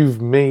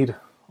you've made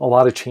a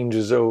lot of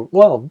changes,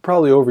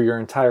 probably over your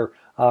entire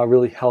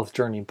really health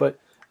journey, but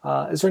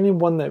is there any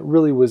one that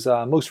really was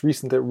most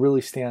recent that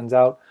really stands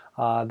out?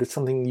 That's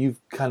something you've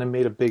kind of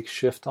made a big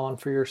shift on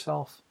for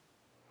yourself?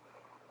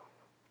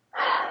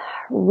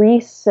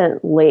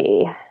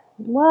 Recently,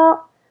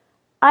 well,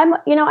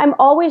 I'm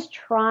always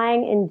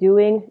trying and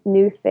doing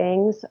new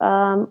things.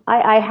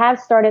 I have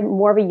started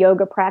more of a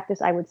yoga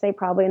practice, I would say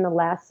probably in the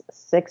last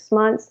 6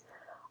 months.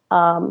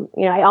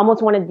 I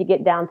almost wanted to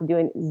get down to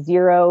doing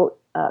zero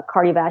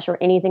cardiovascular or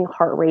anything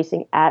heart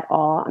racing at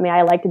all.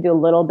 I like to do a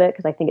little bit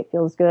because I think it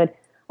feels good.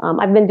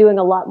 I've been doing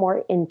a lot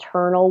more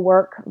internal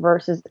work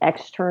versus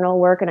external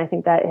work, and I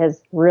think that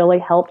has really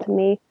helped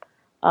me.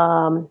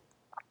 Like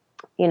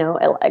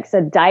I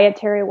said,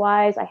 dietary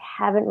wise, I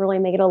haven't really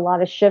made a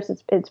lot of shifts.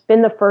 It's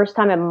been the first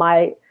time in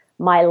my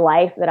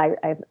life that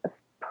I've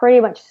pretty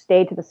much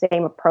stayed to the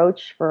same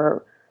approach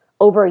for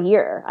over a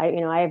year.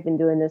 I have been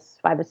doing this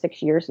 5 to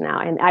 6 years now,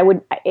 and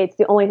it's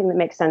the only thing that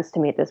makes sense to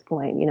me at this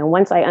point.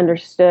 Once I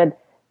understood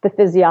the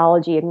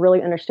physiology and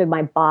really understood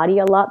my body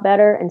a lot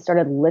better and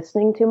started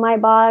listening to my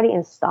body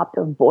and stopped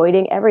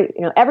avoiding every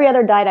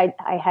other diet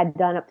I had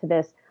done up to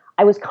this,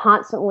 I was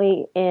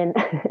constantly in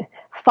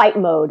fight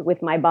mode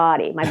with my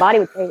body. My body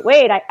would say,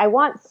 wait, I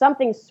want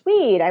something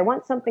sweet. I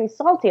want something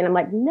salty. And I'm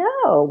like,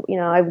 no,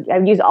 I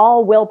use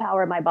all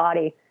willpower in my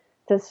body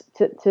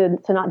to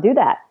not do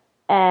that.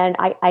 And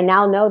I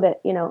now know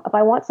that, if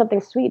I want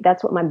something sweet,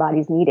 that's what my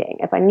body's needing.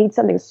 If I need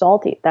something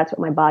salty, that's what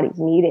my body's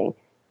needing,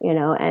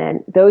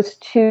 and those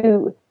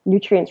two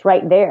nutrients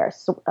right there,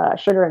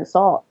 sugar and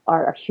salt,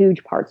 are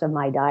huge parts of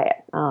my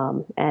diet.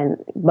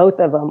 And both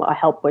of them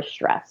help with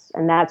stress.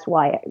 And that's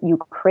why you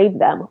crave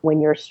them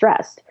when you're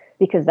stressed,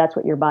 because that's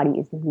what your body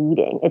is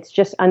needing. It's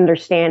just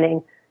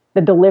understanding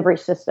the delivery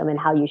system and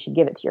how you should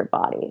give it to your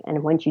body.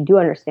 And once you do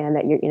understand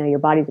that, your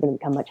body's going to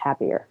become much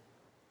happier.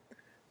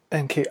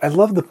 And Kate, I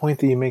love the point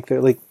that you make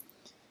there. Like,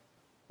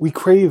 we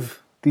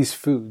crave these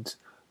foods,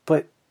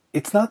 but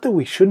it's not that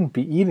we shouldn't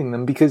be eating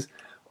them, because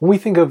when we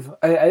think of,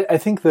 I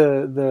think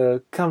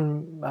the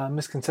common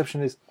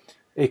misconception is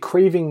a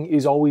craving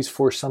is always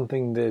for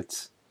something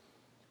that's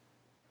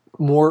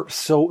more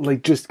so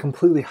like just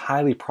completely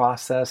highly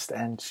processed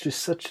and it's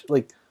just such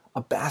like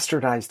a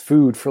bastardized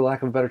food, for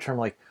lack of a better term.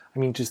 Like, I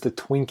mean, just a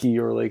Twinkie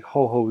or like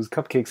Ho-Ho's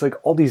cupcakes, like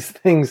all these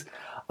things,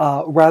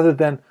 rather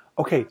than,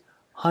 okay,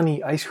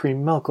 honey, ice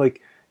cream, milk,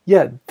 like,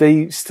 yeah,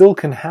 they still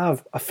can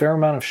have a fair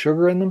amount of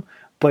sugar in them,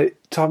 but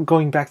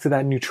going back to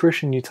that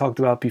nutrition you talked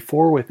about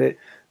before with it,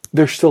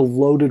 they're still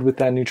loaded with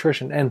that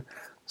nutrition. And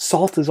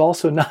salt is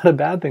also not a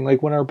bad thing.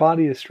 Like, when our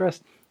body is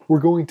stressed, we're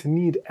going to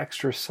need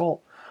extra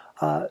salt.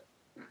 I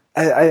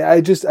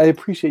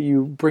appreciate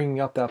you bringing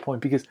up that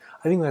point, because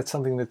I think that's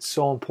something that's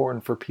so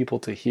important for people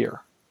to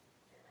hear.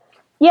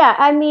 Yeah,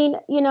 I mean,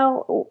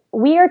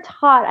 we are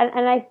taught,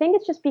 and I think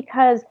it's just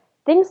because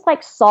things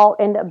like salt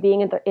end up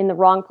being in the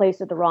wrong place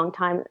at the wrong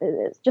time.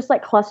 It's just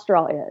like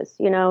cholesterol is.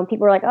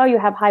 People are like, oh, you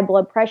have high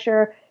blood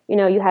pressure.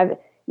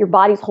 Your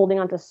body's holding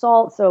onto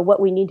salt. So what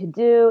we need to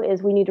do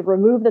is we need to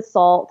remove the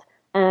salt,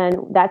 and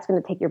that's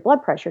going to take your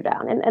blood pressure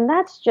down. And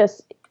that's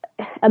just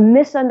a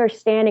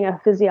misunderstanding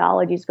of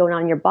physiology is going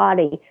on in your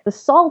body. The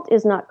salt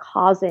is not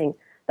causing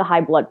the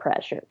high blood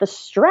pressure. The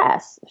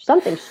stress,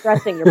 something's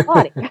stressing your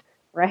body,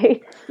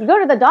 right? You go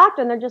to the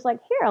doctor and they're just like,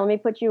 here, let me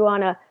put you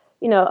on a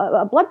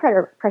blood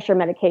pressure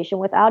medication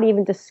without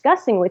even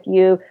discussing with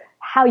you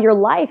how your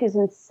life is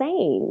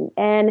insane.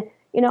 And,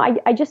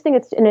 I just think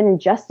it's an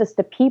injustice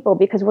to people,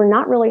 because we're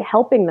not really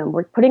helping them.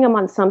 We're putting them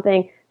on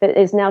something that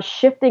is now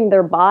shifting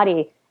their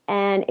body,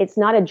 and it's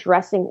not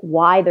addressing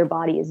why their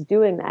body is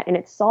doing that. And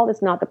salt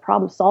is not the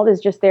problem. Salt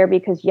is just there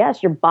because,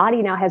 yes, your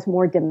body now has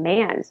more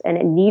demands and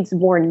it needs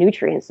more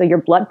nutrients. So your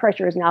blood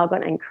pressure is now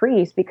going to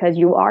increase because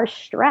you are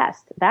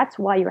stressed. That's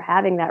why you're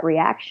having that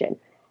reaction.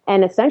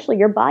 And essentially,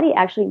 your body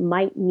actually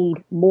might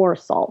need more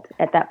salt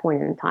at that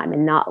point in time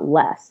and not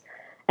less.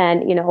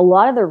 And, a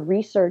lot of the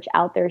research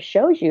out there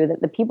shows you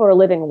that the people who are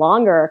living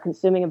longer are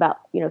consuming about,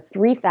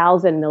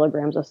 3,000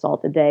 milligrams of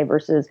salt a day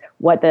versus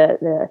what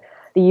the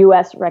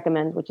U.S.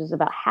 recommends, which is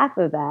about half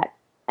of that.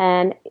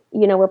 And,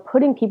 we're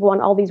putting people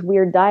on all these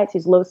weird diets,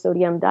 these low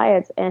sodium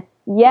diets. And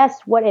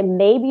yes, what it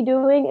may be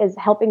doing is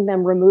helping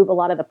them remove a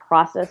lot of the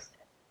processed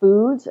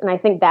foods. And I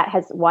think that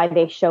has why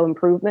they show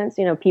improvements.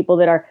 People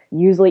that are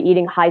usually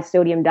eating high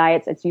sodium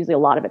diets, it's usually a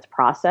lot of it's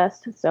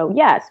processed. So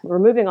yes,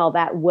 removing all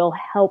that will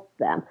help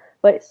them.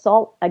 But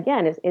salt,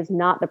 again, is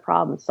not the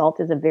problem. Salt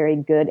is a very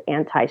good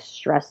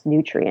anti-stress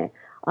nutrient,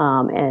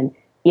 and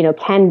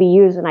can be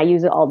used, and I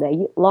use it all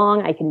day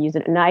long. I can use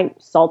it at night.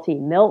 Salty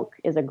milk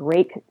is a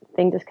great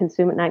thing to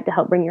consume at night to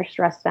help bring your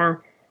stress down.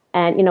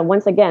 And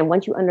once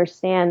you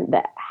understand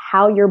that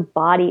how your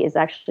body is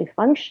actually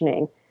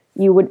functioning,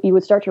 you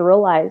would start to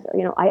realize,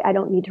 I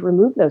don't need to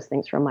remove those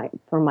things from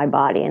my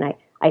body. And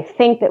I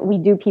think that we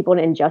do people an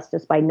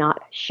injustice by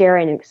not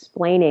sharing and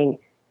explaining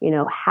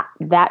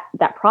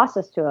that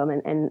process to them.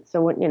 And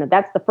so when,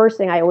 that's the first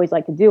thing I always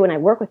like to do when I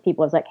work with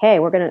people is like, hey,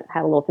 we're going to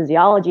have a little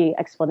physiology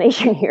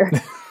explanation here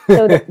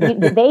so that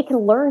they can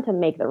learn to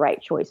make the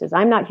right choices.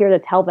 I'm not here to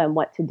tell them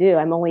what to do.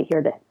 I'm only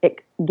here to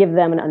give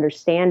them an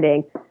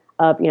understanding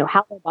of,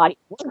 how their body's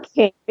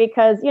working,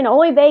 because,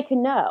 only they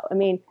can know. I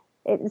mean,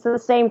 it's the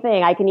same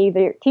thing. I can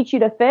either teach you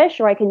to fish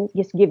or I can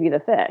just give you the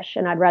fish,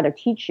 and I'd rather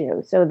teach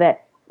you so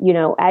that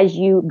as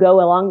you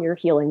go along your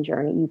healing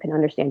journey, you can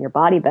understand your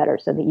body better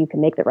so that you can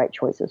make the right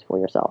choices for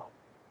yourself.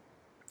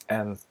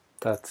 And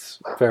that's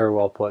very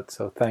well put.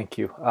 So thank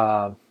you.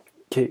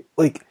 Kate,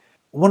 like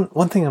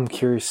one thing I'm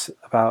curious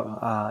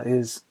about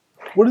is,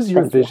 what is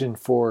your vision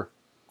for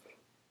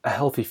a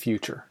healthy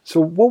future? So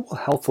what will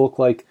health look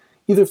like,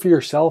 either for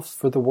yourself,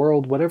 for the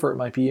world, whatever it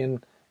might be, in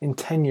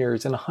 10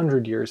 years, in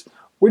 100 years?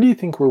 Where do you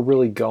think we're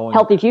really going?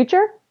 Healthy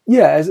future?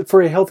 Yeah,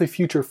 for a healthy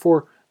future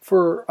for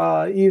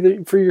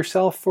either for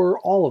yourself, for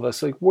all of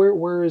us. Like,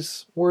 where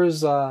is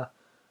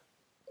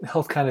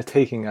health kind of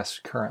taking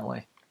us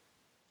currently?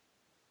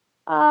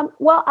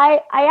 Well,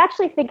 I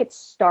actually think it's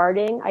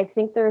starting. I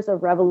think there's a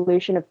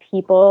revolution of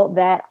people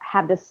that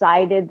have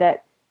decided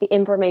that the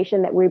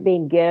information that we're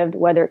being given,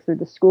 whether it's through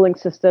the schooling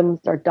systems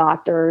or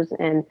doctors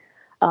and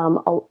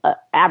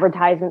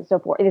advertisements and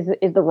so forth,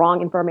 is the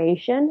wrong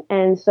information.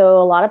 And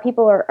so a lot of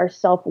people are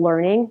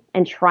self-learning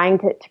and trying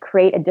to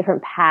create a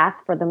different path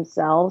for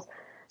themselves.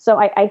 So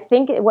I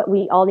think what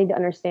we all need to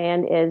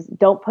understand is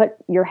don't put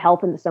your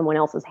health into someone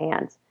else's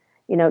hands.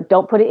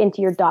 Don't put it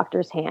into your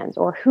doctor's hands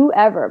or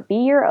whoever. Be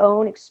your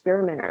own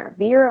experimenter.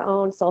 Be your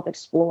own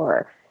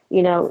self-explorer.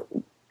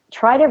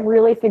 Try to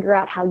really figure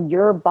out how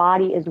your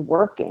body is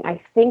working. I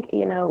think,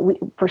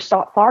 for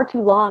far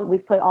too long,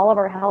 we've put all of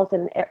our health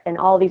in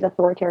all these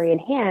authoritarian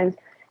hands,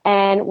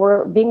 and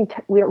we're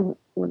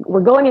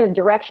going in a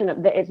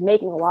direction that is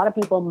making a lot of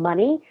people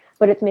money,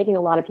 but it's making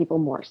a lot of people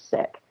more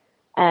sick.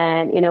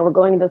 And, we're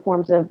going into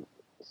forms of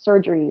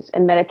surgeries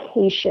and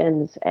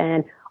medications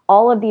and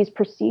all of these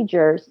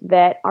procedures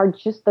that are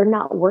they're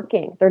not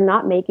working. They're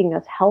not making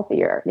us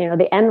healthier.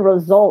 The end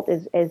result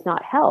is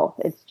not health.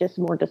 It's just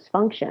more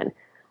dysfunction.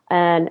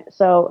 And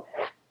so,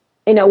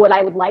 what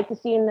I would like to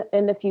see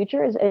in the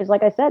future is,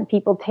 like I said,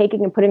 people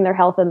taking and putting their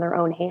health in their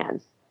own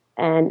hands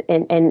and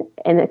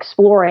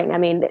exploring. I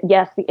mean,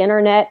 yes, the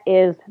internet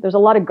there's a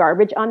lot of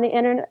garbage on the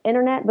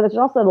internet, but there's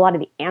also a lot of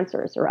the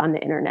answers are on the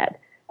internet.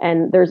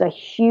 And there's a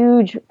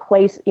huge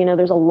place,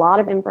 there's a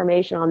lot of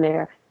information on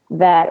there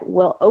that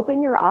will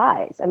open your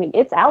eyes. I mean,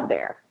 it's out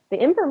there.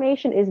 The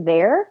information is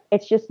there.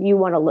 It's just you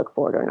want to look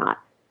for it or not.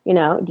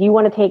 Do you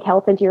want to take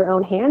health into your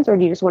own hands, or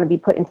do you just want to be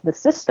put into the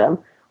system,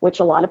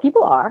 which a lot of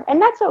people are?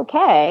 And that's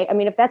okay. I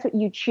mean, if that's what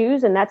you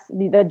choose and that's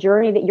the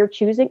journey that you're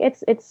choosing,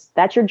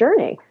 that's your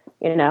journey,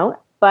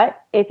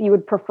 But if you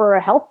would prefer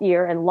a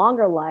healthier and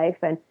longer life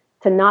and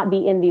to not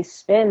be in these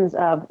spins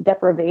of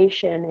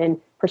deprivation and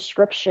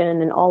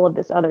prescription and all of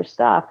this other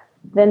stuff,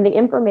 then the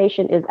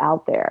information is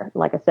out there.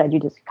 Like I said, you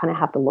just kind of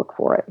have to look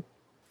for it.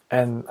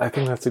 And I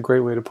think that's a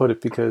great way to put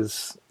it,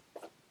 because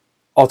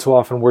all too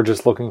often we're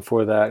just looking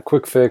for that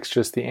quick fix,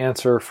 just the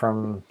answer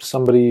from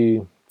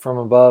somebody from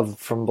above,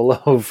 from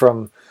below,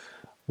 from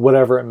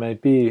whatever it may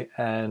be,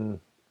 and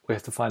we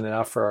have to find it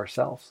out for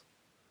ourselves.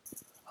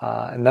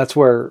 And that's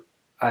where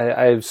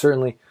I've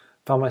certainly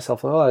found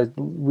myself, I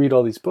read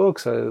all these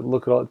books, I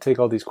take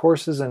all these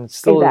courses, and it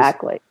still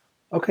exactly.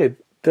 Okay,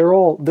 they're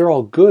all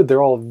good.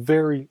 They're all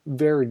very,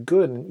 very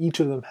good, and each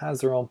of them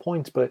has their own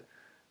points, but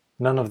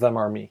none of them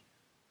are me.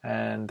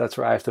 And that's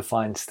where I have to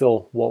find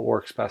still what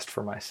works best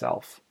for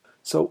myself.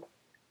 So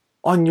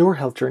on your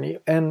health journey,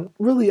 and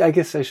really, I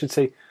guess I should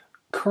say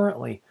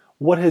currently,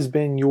 what has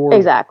been your...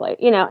 Exactly.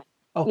 Yeah.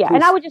 Please.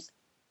 And I would just...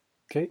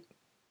 Okay.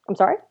 I'm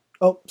sorry?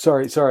 Oh,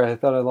 sorry. I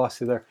thought I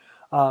lost you there.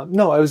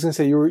 No, I was going to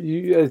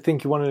say, I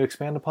think you wanted to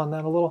expand upon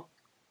that a little?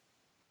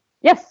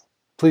 Yes.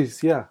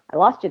 Please, yeah. I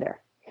lost you there.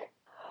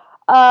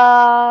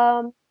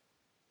 Well,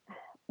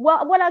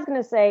 what I was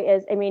going to say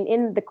is, I mean,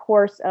 in the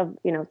course of,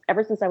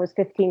 ever since I was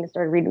 15, I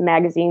started reading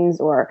magazines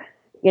or,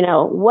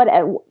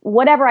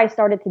 whatever I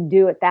started to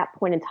do at that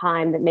point in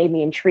time that made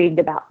me intrigued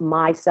about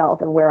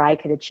myself and where I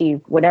could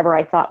achieve whatever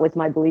I thought was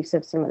my belief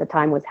system at the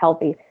time was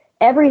healthy.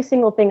 Every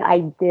single thing I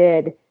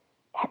did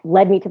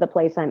led me to the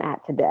place I'm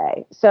at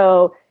today.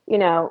 So,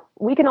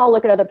 we can all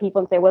look at other people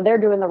and say, well, they're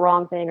doing the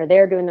wrong thing, or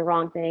they're doing the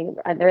wrong thing,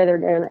 or they're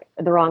doing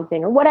the wrong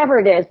thing, or whatever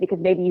it is, because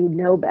maybe you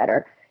know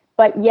better.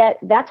 But yet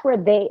that's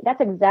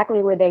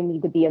exactly where they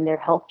need to be in their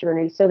health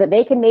journey, so that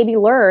they can maybe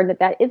learn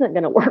that isn't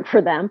going to work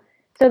for them,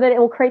 so that it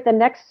will create the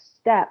next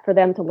step for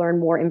them to learn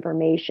more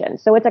information.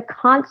 So it's a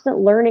constant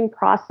learning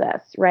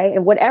process, right?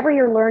 And whatever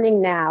you're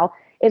learning now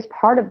is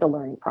part of the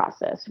learning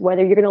process,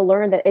 whether you're going to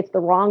learn that it's the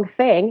wrong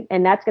thing,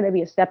 and that's going to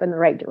be a step in the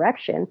right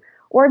direction,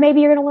 or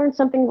maybe you're going to learn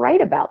something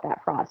right about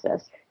that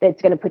process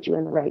that's going to put you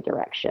in the right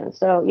direction.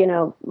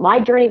 So, my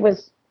journey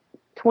was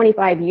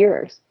 25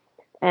 years,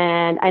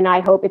 and I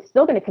hope it's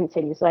still going to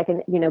continue so I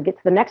can, get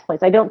to the next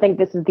place. I don't think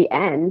this is the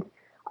end,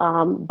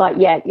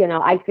 but yet,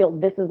 I feel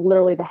this is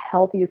literally the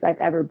healthiest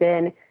I've ever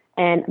been.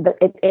 And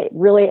it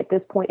really, at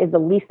this point, is the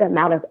least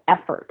amount of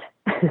effort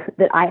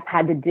that I've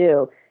had to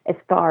do as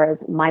far as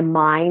my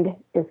mind,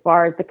 as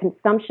far as the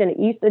consumption. It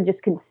used to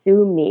just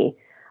consume me.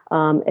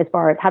 As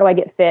far as how do I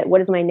get fit?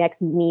 What is my next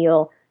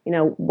meal?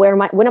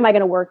 When am I going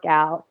to work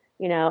out?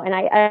 And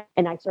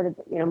I started,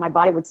 my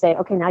body would say,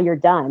 okay, now you're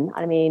done.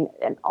 I mean,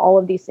 and all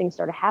of these things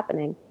started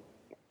happening.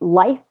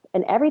 Life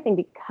and everything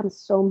becomes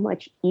so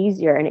much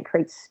easier, and it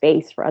creates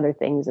space for other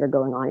things that are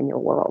going on in your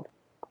world.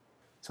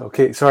 So,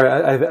 okay, sorry,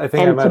 I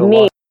think I might have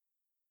lost.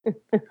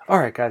 All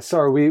right, guys,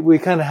 sorry, we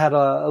kind of had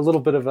a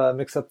little bit of a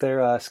mix up there.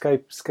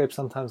 Skype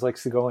sometimes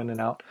likes to go in and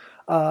out.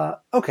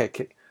 Okay,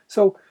 Kitty.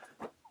 So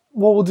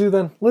what we'll do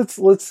then, let's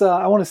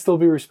I want to still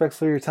be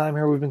respectful of your time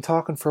here. We've been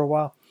talking for a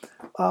while.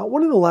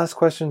 One of the last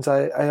questions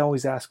I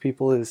always ask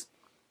people is,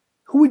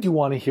 who would you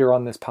want to hear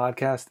on this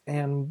podcast,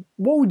 and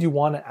what would you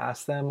want to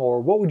ask them, or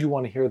what would you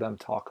want to hear them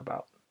talk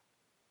about?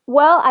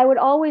 Well, I would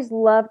always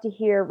love to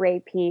hear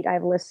Ray Peat.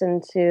 I've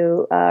listened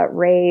to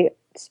Ray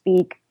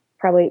speak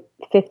probably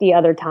 50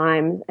 other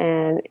times,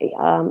 and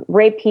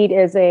Ray Peat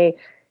is a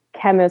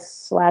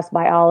chemist /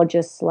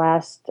 biologist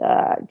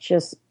 /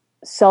 just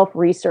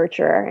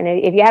self-researcher. And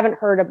if you haven't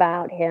heard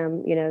about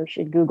him, you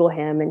should Google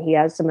him, and he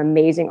has some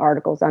amazing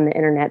articles on the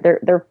internet.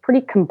 They're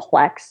pretty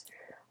complex,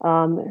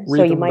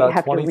 so you might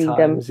have to read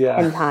them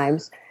 10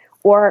 times.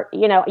 or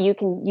you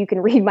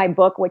can read my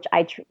book, which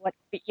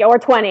or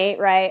 20,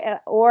 right?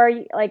 Or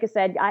like I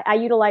said, I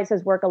utilize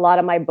his work a lot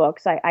of my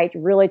books. I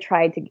really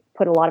tried to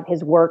put a lot of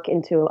his work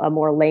into a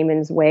more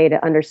layman's way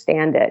to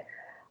understand it.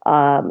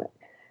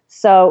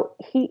 So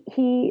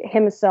he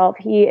himself,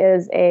 he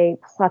is a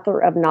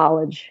plethora of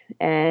knowledge,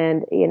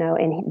 and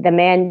and the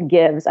man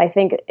gives. I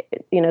think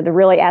the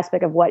really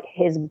aspect of what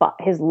his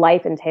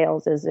life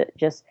entails is it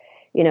just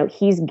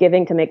he's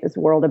giving to make this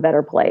world a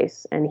better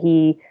place, and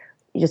he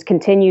just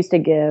continues to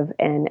give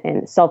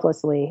and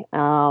selflessly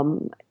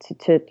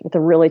to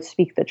really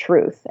speak the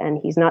truth. And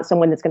he's not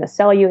someone that's going to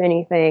sell you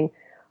anything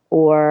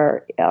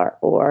or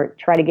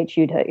try to get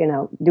you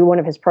to do one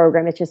of his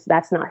programs. It's just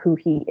that's not who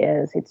he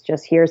is. It's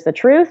just, here's the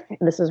truth.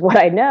 This is what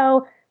I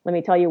know. Let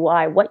me tell you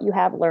why what you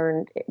have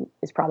learned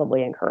is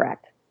probably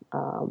incorrect.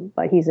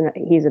 But he's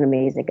an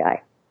amazing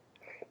guy.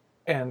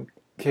 And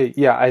okay,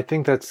 yeah, I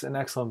think that's an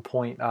excellent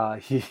point.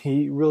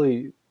 He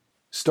really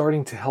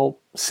starting to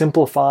help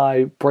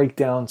simplify, break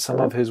down some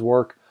of his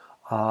work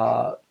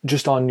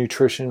just on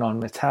nutrition,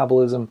 on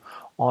metabolism,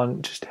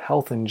 on just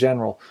health in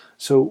general.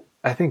 So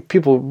I think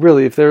people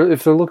really, if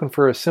they're looking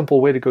for a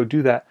simple way to go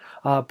do that,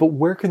 but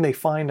where can they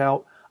find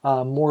out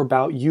more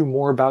about you,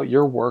 more about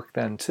your work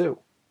then too?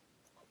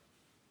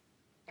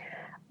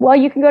 Well,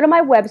 you can go to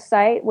my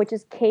website, which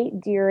is Kate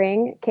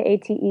Deering,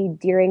 Kate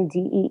Deering,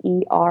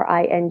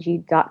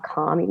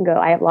 DEERING.com. You can go.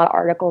 I have a lot of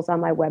articles on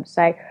my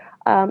website.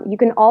 You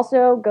can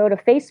also go to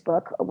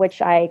Facebook,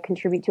 which I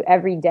contribute to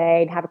every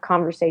day and have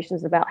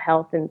conversations about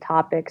health and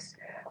topics,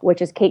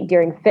 which is Kate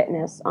Deering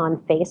Fitness on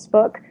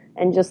Facebook.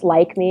 And just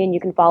like me, and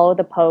you can follow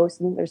the posts,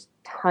 and there's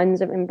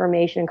tons of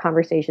information and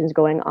conversations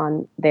going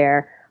on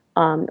there.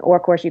 Or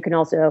of course, you can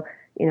also,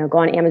 go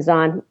on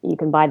Amazon. You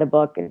can buy the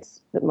book. It's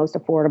the most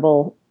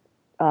affordable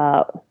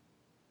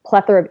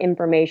plethora of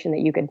information that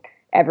you could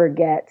ever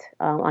get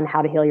on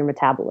how to heal your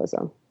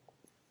metabolism.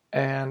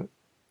 And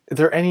are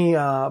there any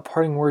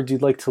parting words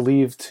you'd like to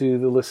leave to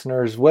the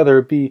listeners, whether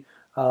it be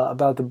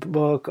about the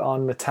book,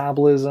 on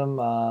metabolism,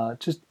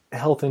 just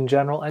health in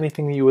general,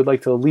 anything that you would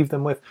like to leave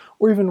them with,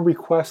 or even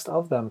request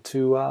of them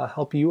to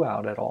help you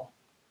out at all?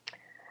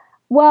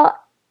 Well,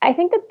 I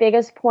think the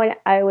biggest point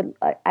I would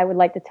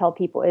like to tell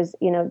people is,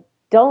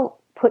 don't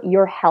put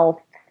your health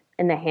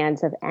in the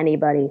hands of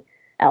anybody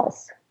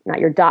else, not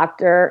your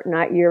doctor,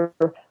 not your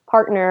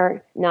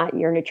partner, not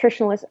your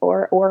nutritionalist,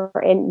 or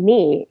in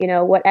me.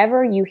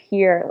 Whatever you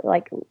hear,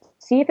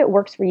 see if it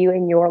works for you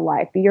in your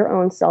life. Be your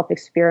own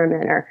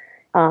self-experimenter.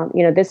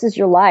 This is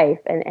your life,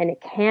 and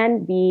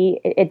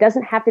it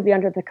doesn't have to be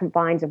under the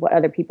confines of what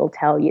other people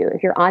tell you.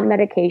 If you're on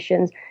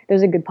medications,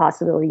 there's a good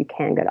possibility you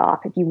can get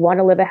off. If you want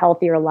to live a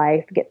healthier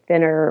life, get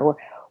thinner, or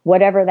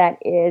whatever that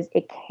is,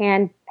 it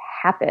can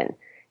happen.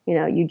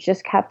 You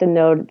just have to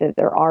know that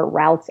there are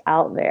routes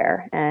out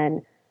there.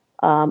 And,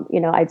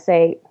 I'd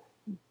say,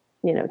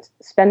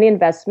 spend the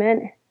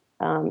investment,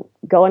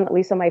 go on, at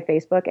least on my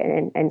Facebook,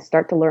 and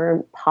start to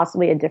learn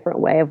possibly a different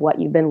way of what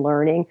you've been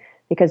learning.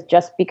 Because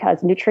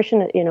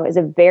nutrition, is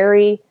a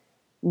very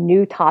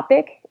new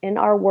topic in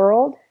our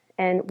world,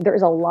 and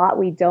there's a lot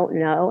we don't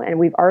know, and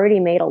we've already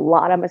made a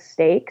lot of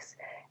mistakes,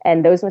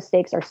 and those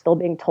mistakes are still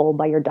being told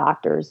by your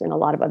doctors and a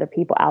lot of other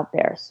people out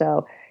there.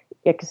 So,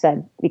 like I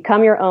said,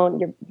 become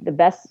the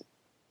best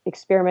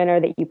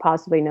experimenter that you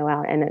possibly know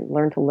out, and then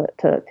learn to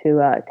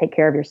take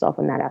care of yourself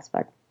in that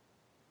aspect.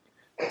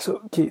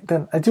 So, Kate,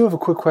 then I do have a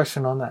quick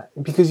question on that,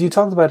 because you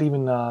talked about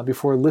even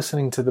before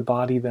listening to the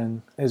body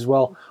then as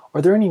well.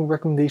 Are there any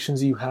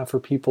recommendations you have for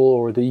people,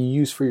 or that you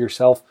use for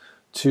yourself,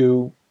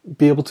 to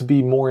be able to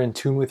be more in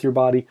tune with your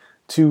body,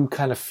 to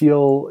kind of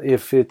feel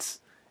if it's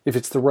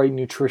the right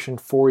nutrition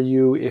for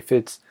you, if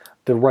it's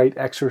the right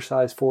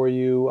exercise for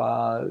you,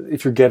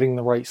 if you're getting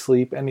the right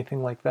sleep,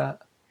 anything like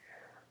that?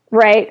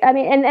 Right. I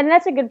mean, and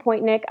that's a good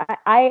point, Nick.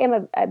 I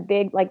am a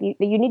big, you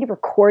need to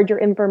record your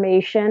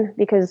information,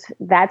 because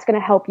that's going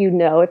to help you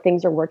know if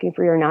things are working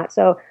for you or not.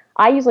 So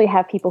I usually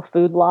have people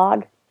food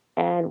log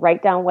and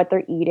write down what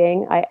they're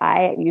eating.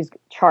 I use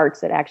charts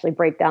that actually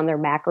break down their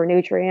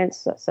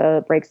macronutrients. So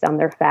it breaks down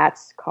their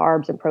fats,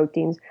 carbs, and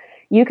proteins.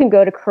 You can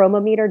go to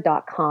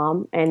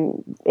chromometer.com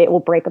and it will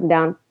break them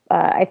down,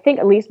 I think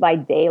at least by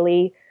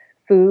daily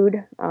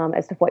food,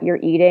 as to what you're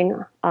eating.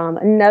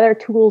 Another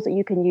tools that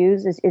you can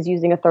use is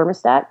using a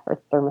thermometer,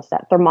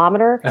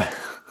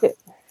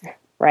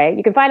 right?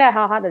 You can find out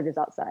how hot it is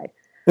outside.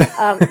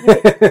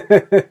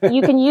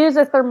 You can use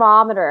a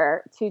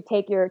thermometer to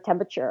take your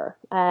temperature,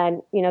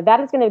 and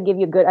that is going to give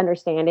you a good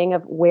understanding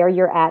of where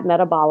you're at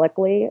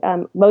metabolically.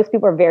 Most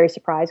people are very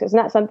surprised. It's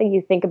not something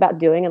you think about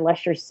doing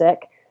unless you're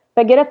sick.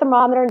 But get a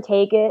thermometer and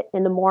take it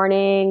in the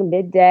morning,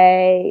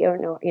 midday,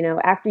 or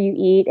after you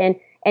eat,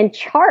 and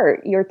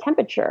chart your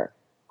temperature.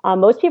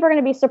 Most people are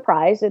going to be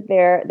surprised that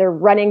they're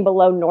running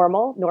below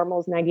normal.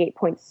 Normal is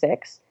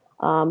 98.6.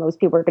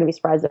 Most people are going to be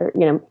surprised that,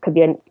 could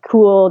be a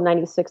cool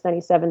 96,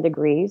 97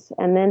 degrees.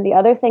 And then the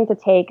other thing to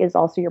take is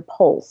also your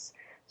pulse.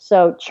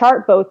 So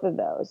chart both of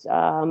those,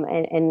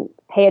 and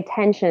pay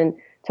attention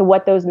to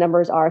what those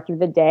numbers are through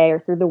the day or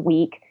through the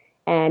week.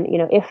 And,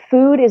 if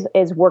food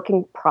is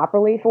working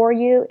properly for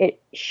you,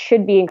 it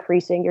should be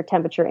increasing your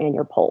temperature and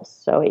your pulse.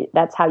 So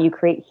that's how you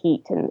create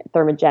heat and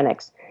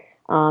thermogenics.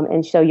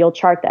 And so you'll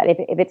chart that.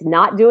 If it's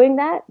not doing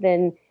that,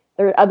 then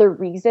there are other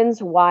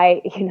reasons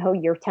why,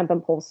 your temp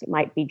and pulse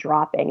might be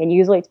dropping. And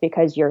usually it's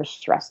because you're a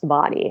stressed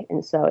body.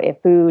 And so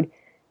if food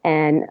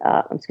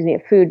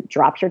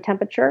drops your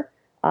temperature,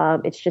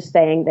 it's just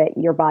saying that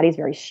your body's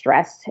very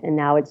stressed, and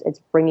now it's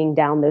bringing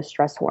down those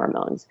stress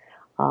hormones.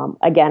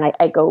 Again,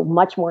 I go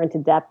much more into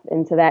depth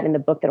into that in the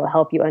book that will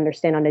help you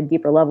understand on a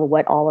deeper level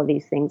what all of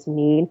these things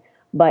mean.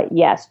 But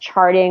yes,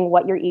 charting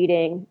what you're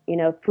eating,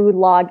 food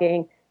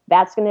logging,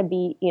 that's going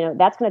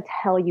to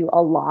tell you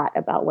a lot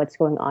about what's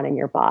going on in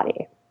your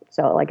body.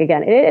 So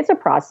again, it's a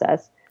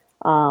process.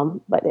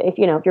 But if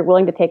you're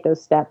willing to take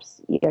those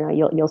steps,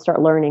 you'll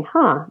start learning,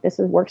 this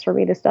works for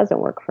me. This doesn't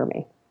work for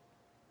me.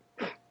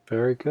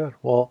 Very good.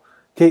 Well,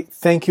 Kate,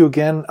 thank you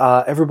again.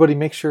 Everybody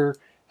make sure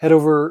head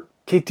over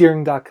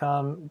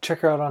katedeering.com, check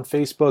her out on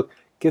Facebook,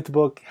 get the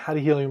book, How to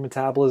Heal Your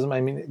Metabolism.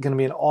 I mean, it's going to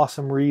be an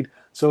awesome read.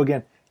 So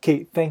again,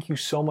 Kate, thank you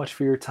so much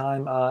for your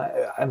time.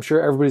 I'm sure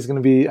everybody's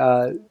going to be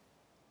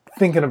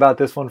thinking about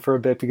this one for a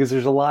bit because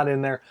there's a lot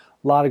in there,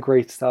 a lot of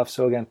great stuff.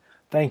 So again,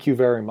 thank you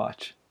very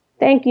much.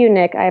 Thank you,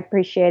 Nick. I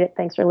appreciate it.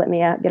 Thanks for letting me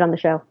get on the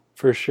show.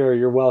 For sure.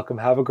 You're welcome.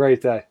 Have a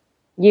great day.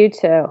 You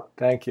too.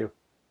 Thank you.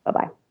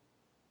 Bye-bye.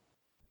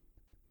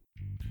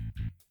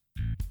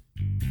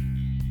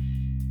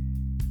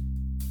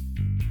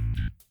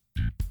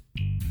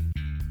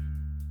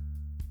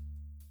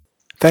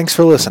 Thanks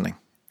for listening.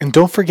 And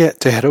don't forget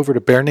to head over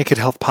to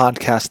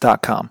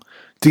barenakedhealthpodcast.com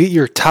to get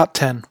your top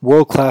 10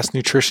 world-class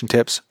nutrition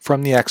tips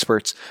from the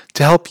experts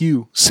to help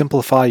you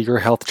simplify your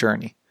health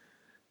journey.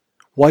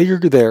 While you're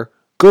there,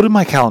 go to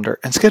my calendar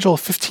and schedule a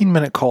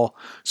 15-minute call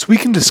so we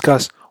can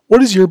discuss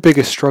what is your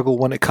biggest struggle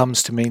when it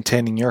comes to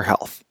maintaining your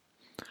health.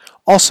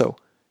 Also,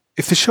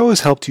 if the show has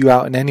helped you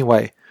out in any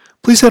way,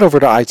 please head over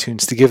to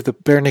iTunes to give the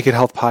Bare Naked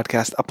Health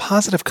Podcast a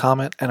positive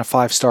comment and a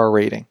 5-star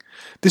rating.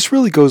 This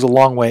really goes a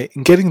long way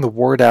in getting the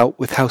word out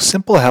with how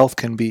simple health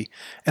can be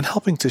and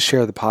helping to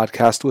share the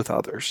podcast with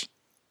others.